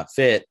they are not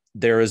fit,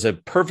 there is a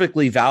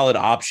perfectly valid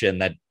option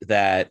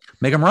that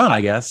make them run,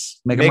 I guess.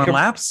 Make them run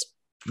laps.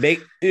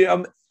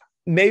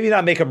 Maybe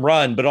not make them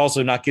run, but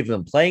also not give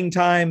them playing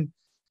time,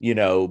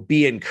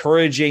 be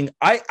encouraging.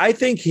 I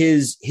think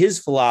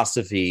his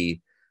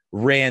philosophy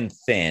ran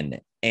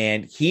thin,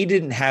 and he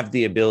didn't have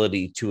the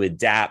ability to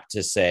adapt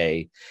to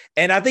say,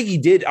 and I think he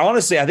did.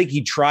 Honestly, I think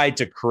he tried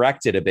to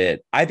correct it a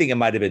bit. I think it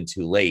might've been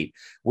too late.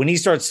 When he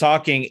starts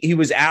talking, he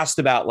was asked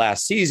about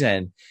last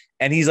season,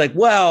 and he's like,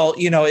 well,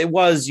 it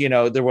was,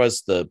 there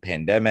was the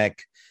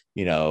pandemic,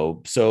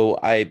 so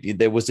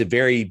there was a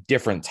very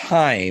different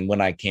time when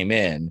I came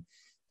in.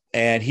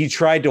 And he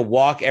tried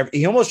to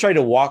he almost tried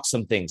to walk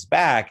some things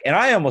back. And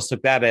I almost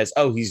took that as,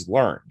 oh, he's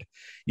learned.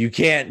 You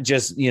can't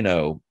just,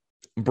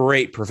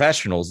 berate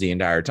professionals the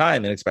entire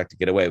time and expect to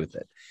get away with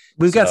it.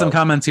 We've got some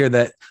comments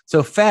here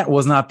so fat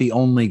was not the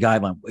only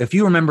guideline. If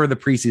you remember the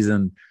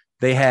preseason,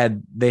 they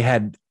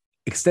had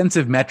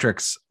extensive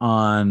metrics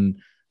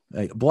on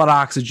blood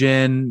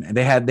oxygen.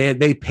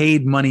 They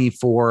paid money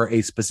for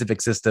a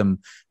specific system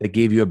that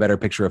gave you a better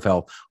picture of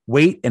health.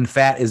 Weight and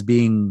fat is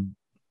being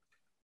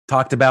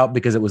talked about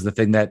because it was the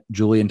thing that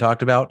Julian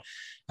talked about.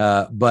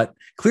 But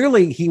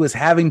clearly he was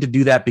having to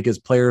do that because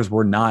players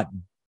were not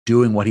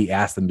doing what he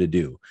asked them to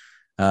do.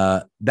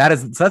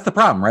 That's the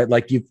problem, right?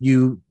 Like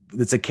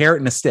it's a carrot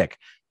and a stick.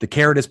 The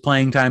carrot is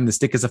playing time. The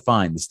stick is a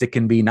fine. The stick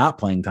can be not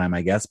playing time,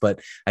 I guess,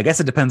 but I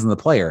guess it depends on the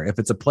player. If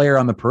it's a player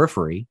on the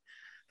periphery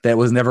that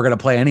was never going to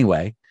play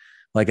anyway,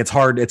 like it's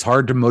hard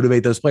to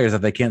motivate those players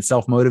if they can't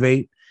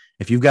self-motivate.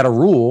 If you've got a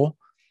rule,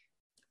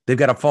 they've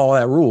got to follow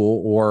that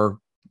rule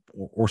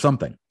or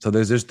something. So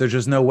there's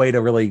just no way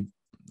to really,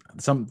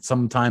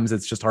 sometimes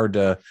it's just hard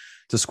to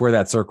square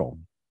that circle.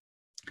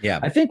 Yeah.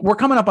 I think we're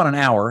coming up on an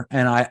hour,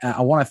 and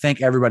I want to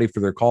thank everybody for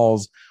their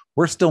calls.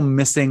 We're still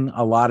missing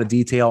a lot of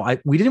detail.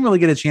 We didn't really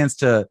get a chance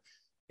to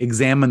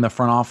examine the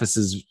front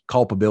office's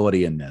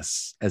culpability in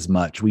this as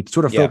much. We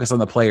sort of focus on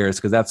the players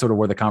because that's sort of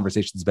where the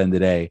conversation's been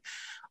today.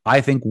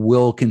 I think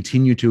we'll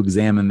continue to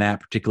examine that,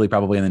 particularly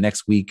probably in the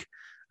next week,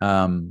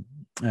 on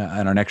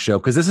our next show,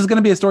 because this is going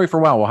to be a story for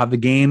a while. We'll have the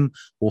game.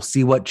 We'll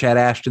see what Chad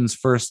Ashton's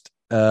first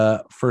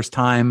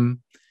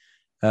time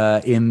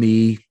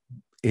in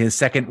his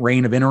second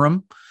reign of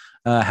interim,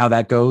 how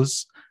that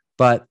goes.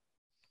 But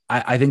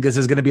I think this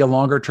is going to be a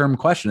longer term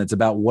question. It's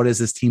about, what does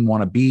this team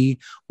want to be?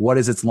 What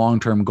is its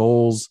long-term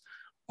goals?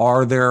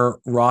 Are there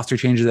roster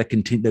changes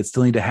that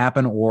still need to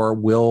happen, or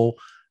will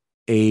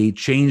a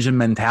change in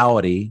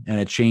mentality and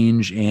a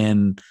change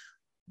in,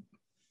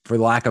 for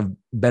the lack of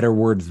better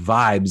words,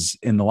 vibes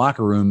in the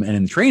locker room and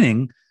in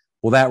training,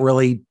 will that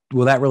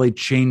really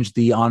change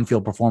the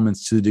on-field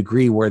performance to the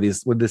degree where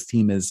this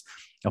team is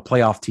a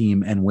playoff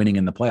team and winning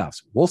in the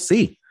playoffs? We'll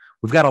see.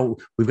 We've got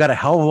a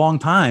hell of a long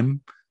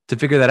time to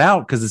figure that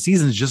out, because the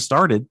season's just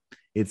started.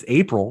 It's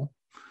April,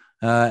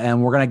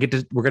 and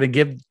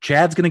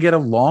Chad's gonna get a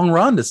long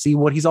run to see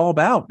what he's all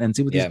about and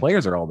see what these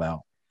players are all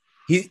about.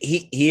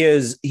 He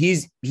is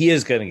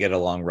going to get a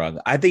long run.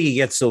 I think he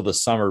gets till the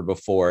summer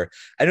before.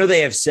 I know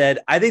they have said,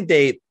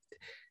 a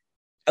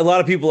lot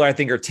of people I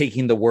think are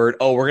taking the word,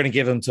 oh, we're going to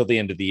give him till the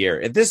end of the year.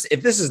 If this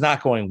is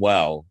not going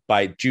well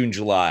by June,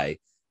 July,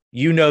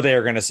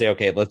 they're going to say,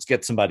 okay, let's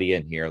get somebody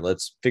in here.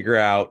 Let's figure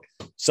out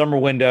summer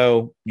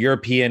window,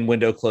 European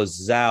window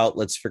closes out.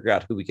 Let's figure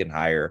out who we can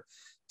hire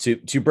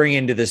to bring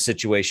into this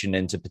situation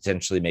and to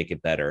potentially make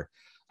it better.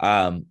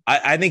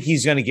 I think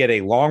he's going to get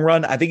a long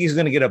run. I think he's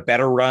going to get a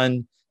better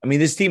run. I mean,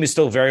 this team is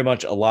still very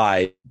much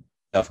alive.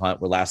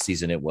 Hunt, where last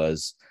season it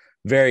was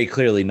very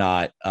clearly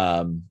not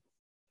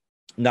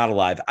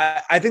alive.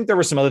 I think there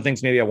were some other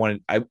things maybe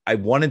I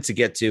wanted to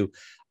get to.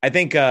 I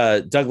think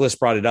Douglas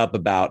brought it up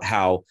about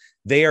how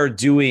they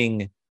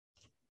did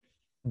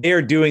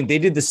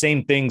the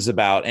same things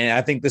about, and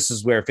I think this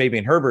is where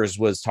Fabian Herbers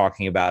was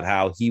talking about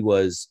how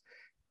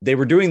they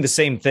were doing the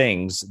same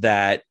things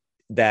that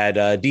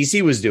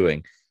DC was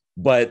doing,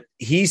 but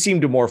he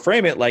seemed to more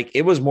frame it like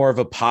it was more of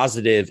a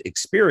positive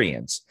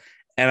experience.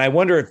 And I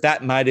wonder if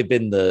that might have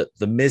been the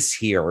miss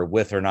here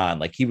with Hernan.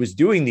 Like, he was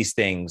doing these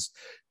things,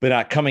 but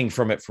not coming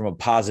from it from a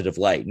positive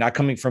light, not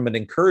coming from an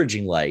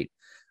encouraging light.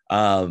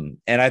 And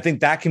I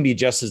think that can be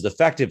just as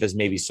effective as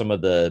maybe some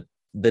of the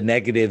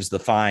negatives, the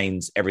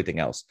fines, everything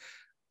else.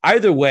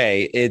 Either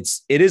way, it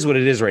is what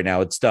it is right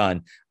now. It's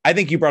done. I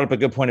think you brought up a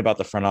good point about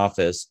the front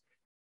office.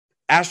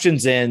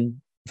 Ashton's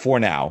in for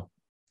now.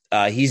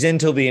 He's in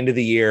till the end of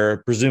the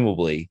year,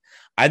 presumably.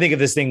 I think if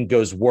this thing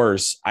goes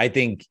worse, I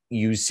think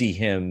you see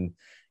him.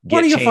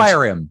 Why do you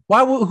fire him?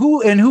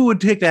 Who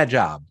would take that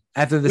job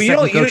after the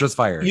second coach was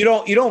fired? You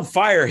don't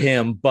fire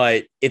him,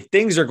 but if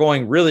things are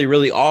going really,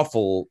 really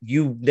awful,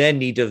 you then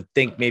need to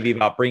think maybe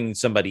about bringing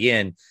somebody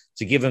in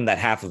to give him that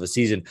half of a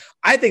season.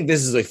 I think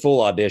this is a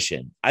full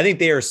audition. I think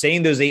they are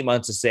saying those 8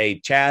 months to say,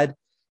 Chad,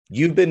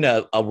 you've been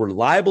a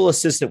reliable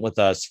assistant with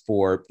us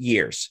for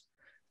years.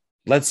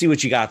 Let's see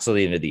what you got till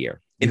the end of the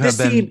year.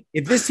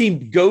 If this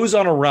team goes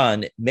on a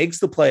run, makes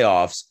the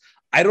playoffs,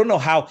 I don't know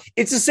how.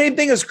 It's the same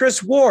thing as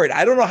Chris Ward.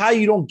 I don't know how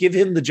you don't give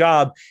him the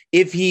job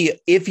if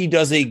he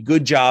does a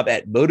good job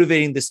at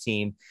motivating this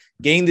team,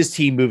 getting this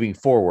team moving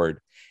forward.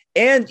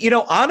 And,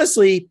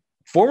 honestly,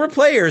 former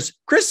players,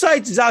 Chris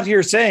Seitz is out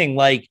here saying,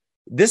 like,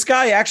 this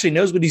guy actually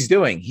knows what he's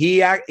doing.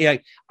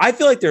 I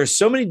feel like there are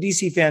so many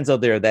DC fans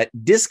out there that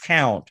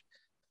discount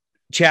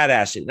Chad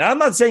Ashton. Now, I'm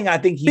not saying I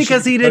think he's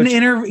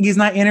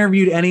not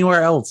interviewed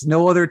anywhere else.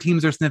 No other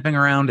teams are sniffing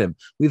around him.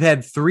 We've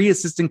had 3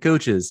 assistant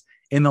coaches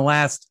in the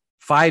last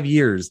 5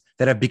 years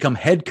that have become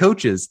head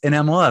coaches in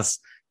MLS.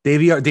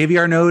 Davey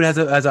Arnaud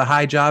has a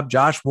high job.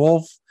 Josh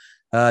Wolf,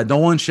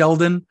 Nolan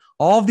Sheldon,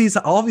 all of these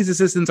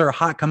assistants are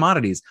hot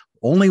commodities.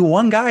 Only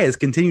one guy has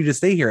continued to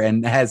stay here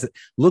and has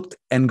looked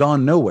and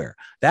gone nowhere.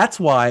 That's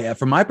why,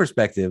 from my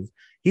perspective,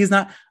 he's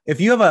not. If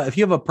you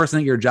have a person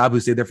at your job who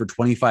stayed there for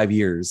 25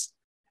 years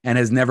and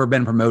has never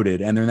been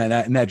promoted, and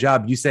they're in that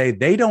job, you say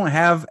they don't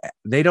have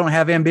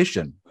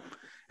ambition,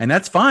 and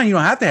that's fine. You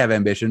don't have to have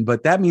ambition,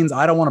 but that means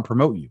I don't want to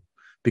promote you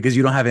because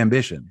you don't have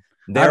ambition.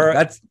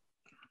 Why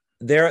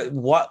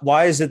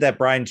is it that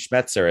Brian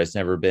Schmetzer has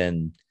never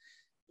been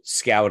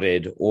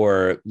scouted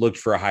or looked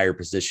for a higher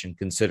position,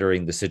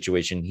 considering the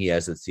situation he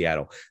has at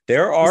Seattle?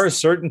 There are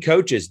certain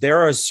coaches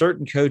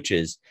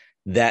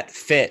that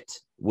fit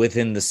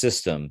within the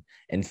system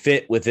and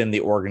fit within the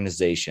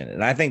organization.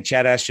 And I think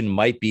Chad Ashton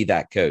might be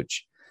that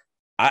coach.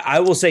 I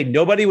will say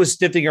nobody was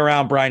sniffing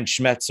around Brian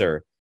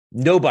Schmetzer.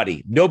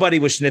 Nobody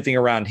was sniffing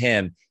around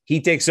him. He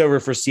takes over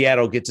for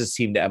Seattle, gets his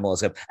team to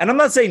MLS Cup. And I'm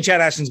not saying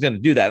Chad Ashton's going to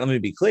do that. Let me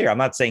be clear. I'm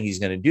not saying he's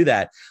going to do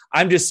that.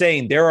 I'm just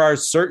saying there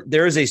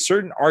is a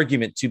certain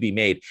argument to be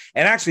made.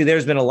 And actually,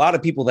 there's been a lot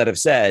of people that have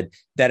said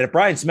that if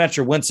Brian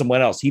Schmetzer went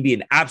somewhere else, he'd be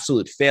an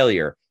absolute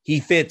failure. He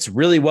fits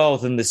really well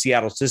within the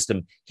Seattle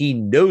system. He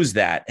knows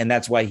that, and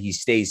that's why he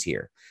stays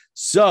here.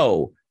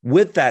 So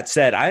with that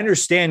said, I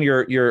understand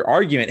your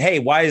argument. Hey,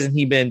 why hasn't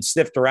he been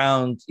sniffed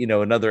around,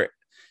 another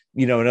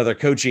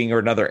coaching or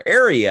another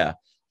area?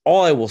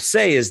 All I will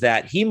say is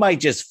that he might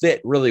just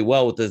fit really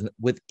well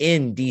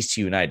within DC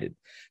United.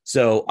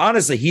 So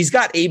honestly, he's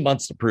got 8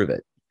 months to prove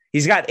it.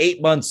 He's got 8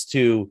 months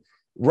to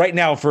right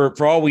now,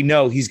 for all we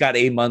know, he's got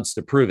 8 months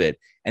to prove it.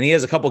 And he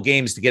has a couple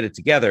games to get it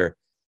together.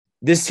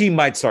 This team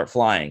might start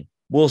flying.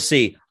 We'll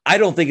see. I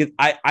think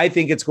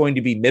it's going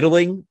to be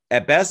middling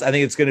at best. I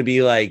think it's going to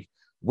be like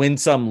win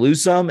some,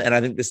 lose some. And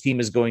I think this team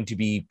is going to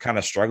be kind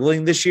of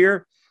struggling this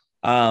year.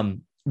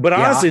 But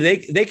honestly,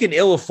 they can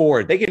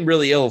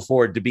really ill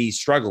afford to be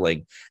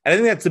struggling. And I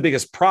think that's the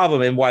biggest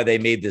problem and why they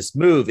made this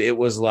move. It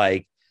was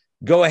like,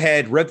 go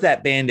ahead, rip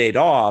that Band-Aid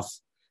off,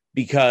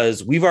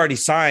 because we've already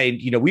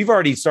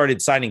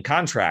started signing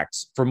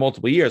contracts for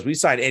multiple years. We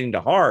signed Eddie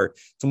Dahar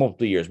for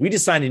multiple years. We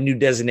just signed a new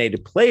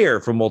designated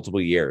player for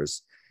multiple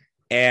years.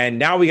 And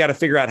now we got to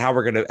figure out how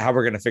we're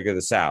going to figure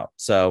this out.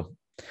 So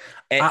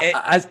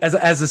as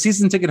a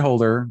season ticket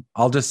holder,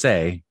 I'll just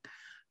say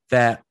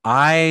that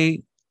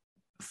I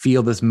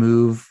feel this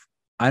move.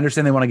 I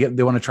understand they want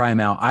to try him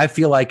out. I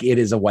feel like it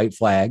is a white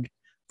flag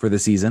for the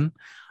season.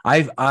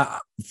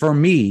 For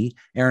me,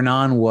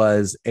 Hernan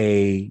was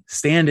a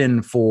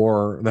stand-in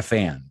for the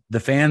fan. The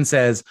fan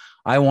says,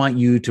 I want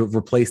you to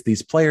replace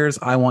these players.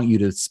 I want you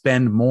to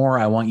spend more.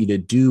 I want you to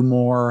do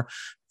more.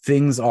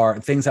 Things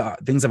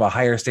have a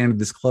higher standard.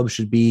 This club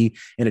should be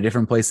in a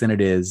different place than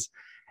it is.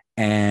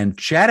 And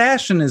Chad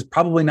Ashton is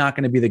probably not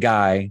going to be the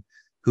guy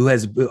who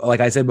has, like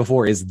I said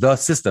before, is the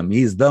system.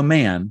 He's the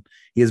man.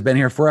 He has been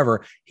here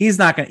forever. He is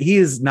not going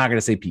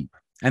to say peep,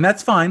 and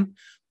that's fine.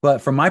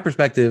 But from my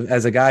perspective,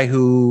 as a guy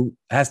who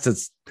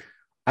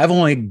I've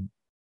only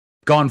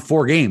gone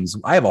 4 games.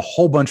 I have a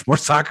whole bunch more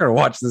soccer to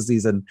watch this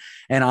season,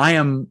 and I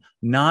am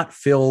not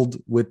filled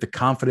with the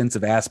confidence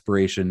of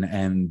aspiration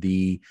and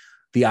the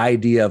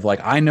idea of like,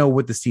 I know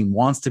what this team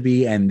wants to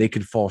be, and they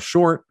could fall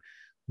short,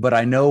 but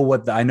I know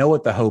what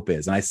the hope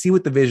is, and I see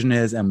what the vision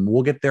is, and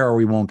we'll get there or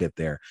we won't get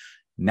there.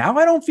 Now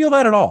I don't feel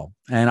that at all,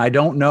 and I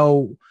don't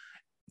know.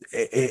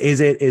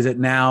 Is it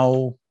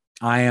now?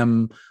 I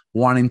am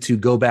wanting to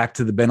go back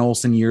to the Ben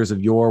Olsen years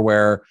of yore,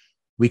 where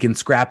we can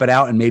scrap it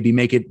out and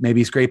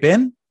maybe scrape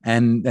in,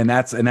 and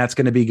that's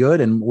going to be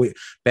good. And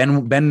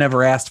Ben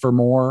never asked for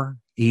more.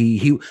 When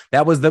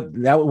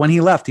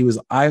he left, he was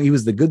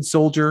the good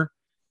soldier.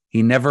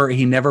 He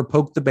never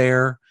poked the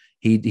bear.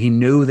 He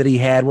knew that he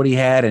had what he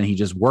had, and he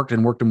just worked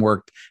and worked and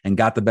worked and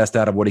got the best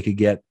out of what he could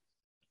get.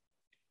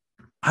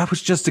 I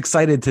was just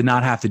excited to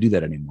not have to do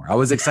that anymore. I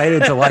was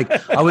excited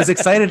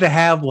to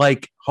have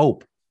like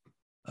hope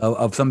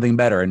of something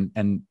better.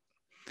 And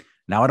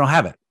now I don't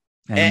have it.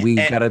 And we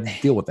got to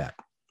deal with that.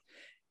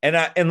 And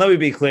let me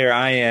be clear.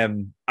 I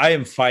am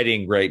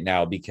fighting right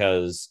now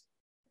because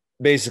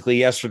basically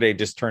yesterday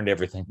just turned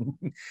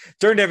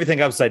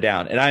everything upside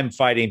down. And I'm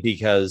fighting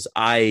because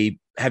I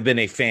have been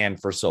a fan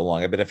for so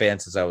long. I've been a fan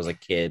since I was a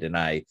kid, and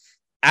I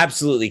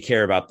absolutely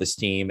care about this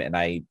team. And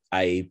I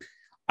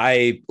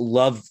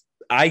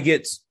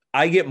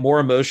get more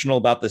emotional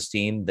about this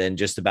team than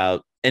just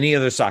about any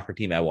other soccer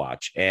team I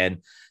watch. And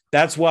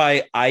that's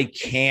why I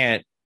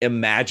can't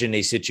imagine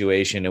a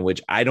situation in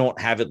which I don't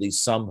have at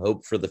least some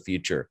hope for the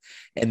future.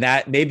 And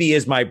that maybe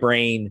is my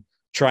brain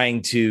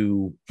trying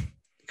to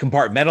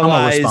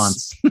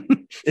compartmentalize.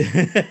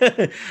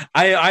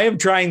 I am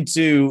trying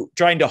to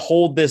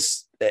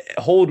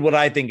hold what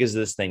I think is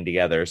this thing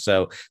together.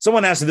 So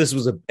someone asked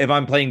if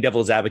I'm playing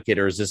devil's advocate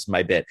or is this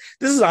my bit?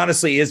 This is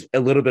honestly is a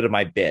little bit of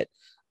my bit.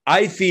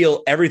 I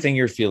feel everything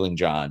you're feeling,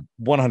 John,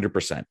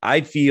 100%.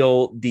 I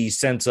feel the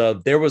sense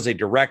of there was a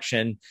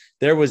direction,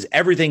 there was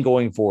everything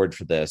going forward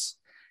for this.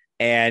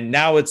 And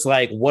now it's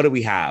like, what do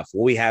we have?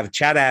 Well, we have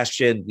Chad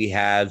Ashton. We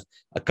have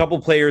a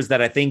couple players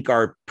that I think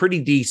are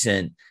pretty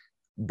decent,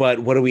 but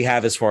what do we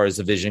have as far as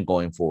the vision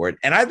going forward?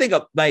 And I think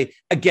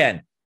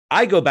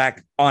I go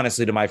back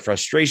honestly to my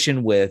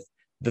frustration with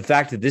the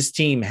fact that this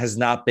team has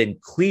not been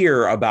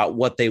clear about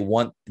what they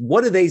want.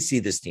 What do they see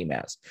this team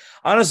as?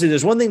 Honestly,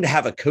 there's one thing to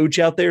have a coach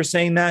out there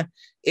saying that.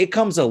 It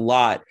comes a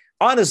lot.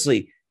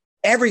 Honestly,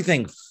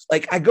 everything,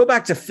 like I go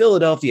back to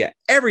Philadelphia,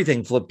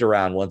 everything flipped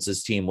around once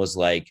this team was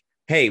like,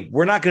 hey,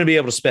 we're not going to be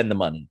able to spend the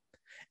money.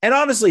 And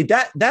honestly,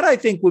 that I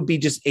think would be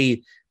just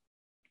an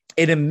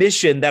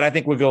admission that I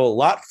think would go a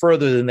lot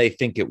further than they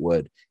think it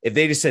would. If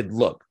they just said,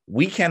 look,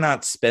 we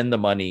cannot spend the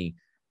money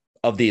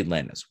of the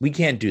Atlantas. We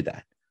can't do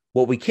that.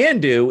 What we can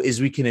do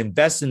is we can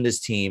invest in this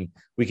team.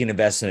 We can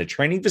invest in a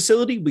training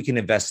facility. We can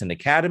invest in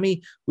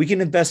academy. We can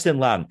invest in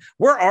Loudon.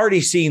 We're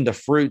already seeing the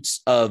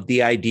fruits of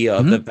the idea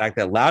of the fact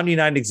that Loudon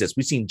United exists.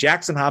 We've seen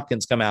Jackson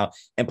Hopkins come out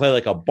and play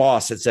like a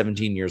boss at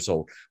 17 years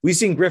old. We've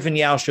seen Griffin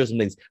Yao show some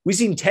things. We've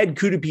seen Ted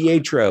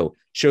Kudapietro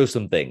show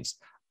some things.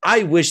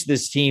 I wish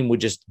this team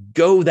would just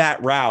go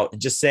that route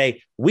and just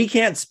say, we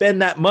can't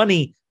spend that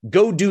money.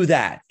 Go do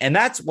that. And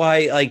that's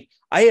why,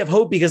 I have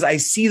hope because I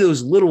see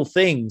those little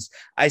things.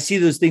 I see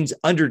those things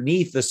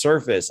underneath the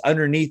surface,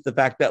 underneath the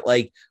fact that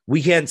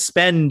we can't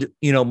spend,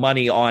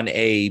 money on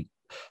a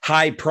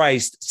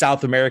high-priced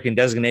South American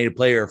designated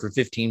player for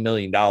 $15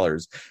 million,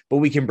 but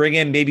we can bring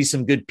in maybe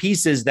some good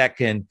pieces that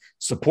can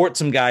support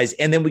some guys,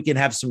 and then we can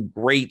have some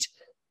great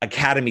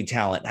academy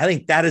talent. I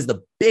think that is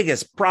the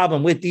biggest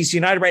problem with DC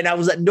United right now,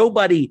 is that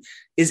nobody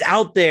is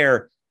out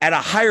there at a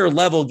higher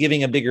level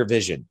giving a bigger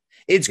vision.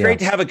 It's great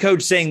to have a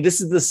coach saying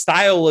this is the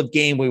style of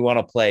game we want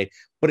to play,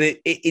 but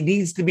it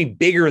needs to be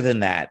bigger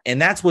than that.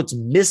 And that's what's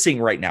missing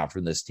right now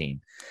from this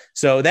team.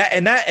 So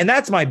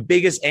that's my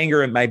biggest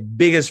anger and my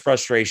biggest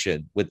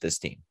frustration with this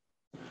team.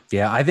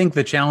 Yeah, I think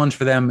the challenge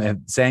for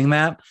them saying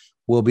that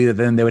will be that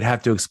then they would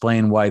have to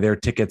explain why their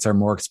tickets are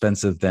more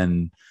expensive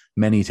than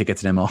many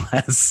tickets in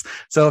MLS.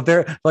 So if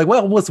they're like,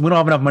 well, listen, we don't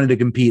have enough money to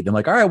compete. They're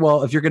like, all right,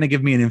 well, if you're going to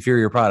give me an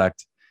inferior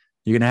product,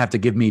 you're going to have to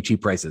give me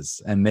cheap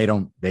prices. And they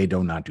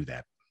do not do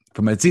that.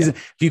 From a season,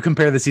 if you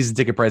compare the season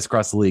ticket price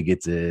across the league,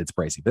 it's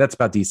pricey, but that's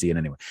about DC.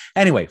 And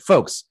anyway,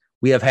 folks,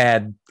 we have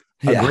had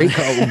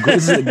this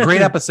is a great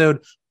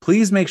episode.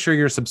 Please make sure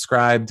you're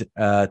subscribed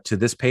to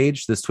this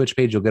page, this Twitch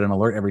page. You'll get an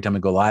alert every time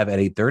we go live at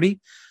 8:30.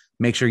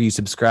 Make sure you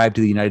subscribe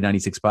to the United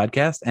 96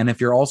 podcast. And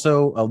if you're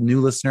also a new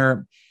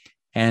listener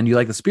and you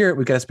like the Spirit,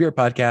 we've got a Spirit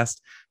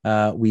podcast.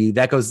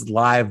 That goes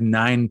live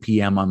 9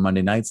 p.m. on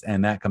Monday nights,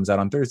 and that comes out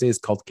on Thursdays,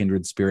 called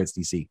Kindred Spirits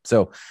DC.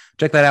 So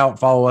check that out.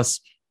 Follow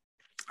us.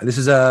 This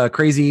is a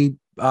crazy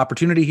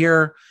opportunity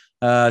here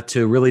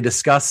to really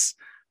discuss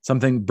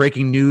something,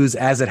 breaking news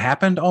as it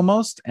happened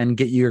almost, and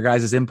get your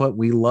guys' input.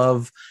 We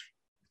love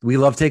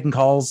taking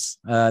calls.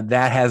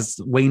 That has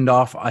waned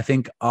off, I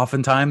think,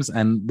 oftentimes,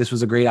 and this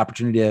was a great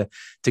opportunity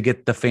to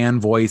get the fan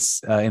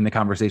voice in the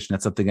conversation.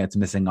 That's something that's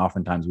missing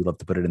oftentimes. We love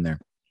to put it in there.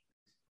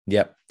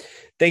 Yep.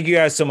 Thank you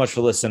guys so much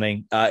for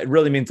listening. It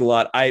really means a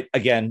lot. I,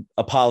 again,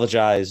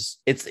 apologize.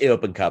 It's the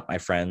Open Cup, my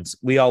friends.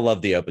 We all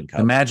love the Open Cup.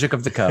 The magic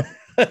of the cup.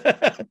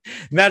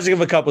 Magic of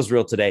a cup was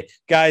real today.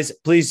 Guys,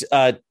 please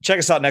check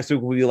us out next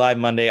week. We'll be live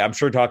Monday. I'm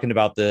sure talking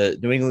about the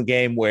New England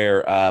game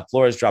where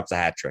Flores drops a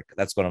hat trick.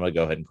 That's what I'm going to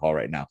go ahead and call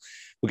right now.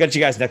 We'll catch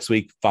you guys next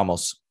week.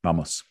 Vamos.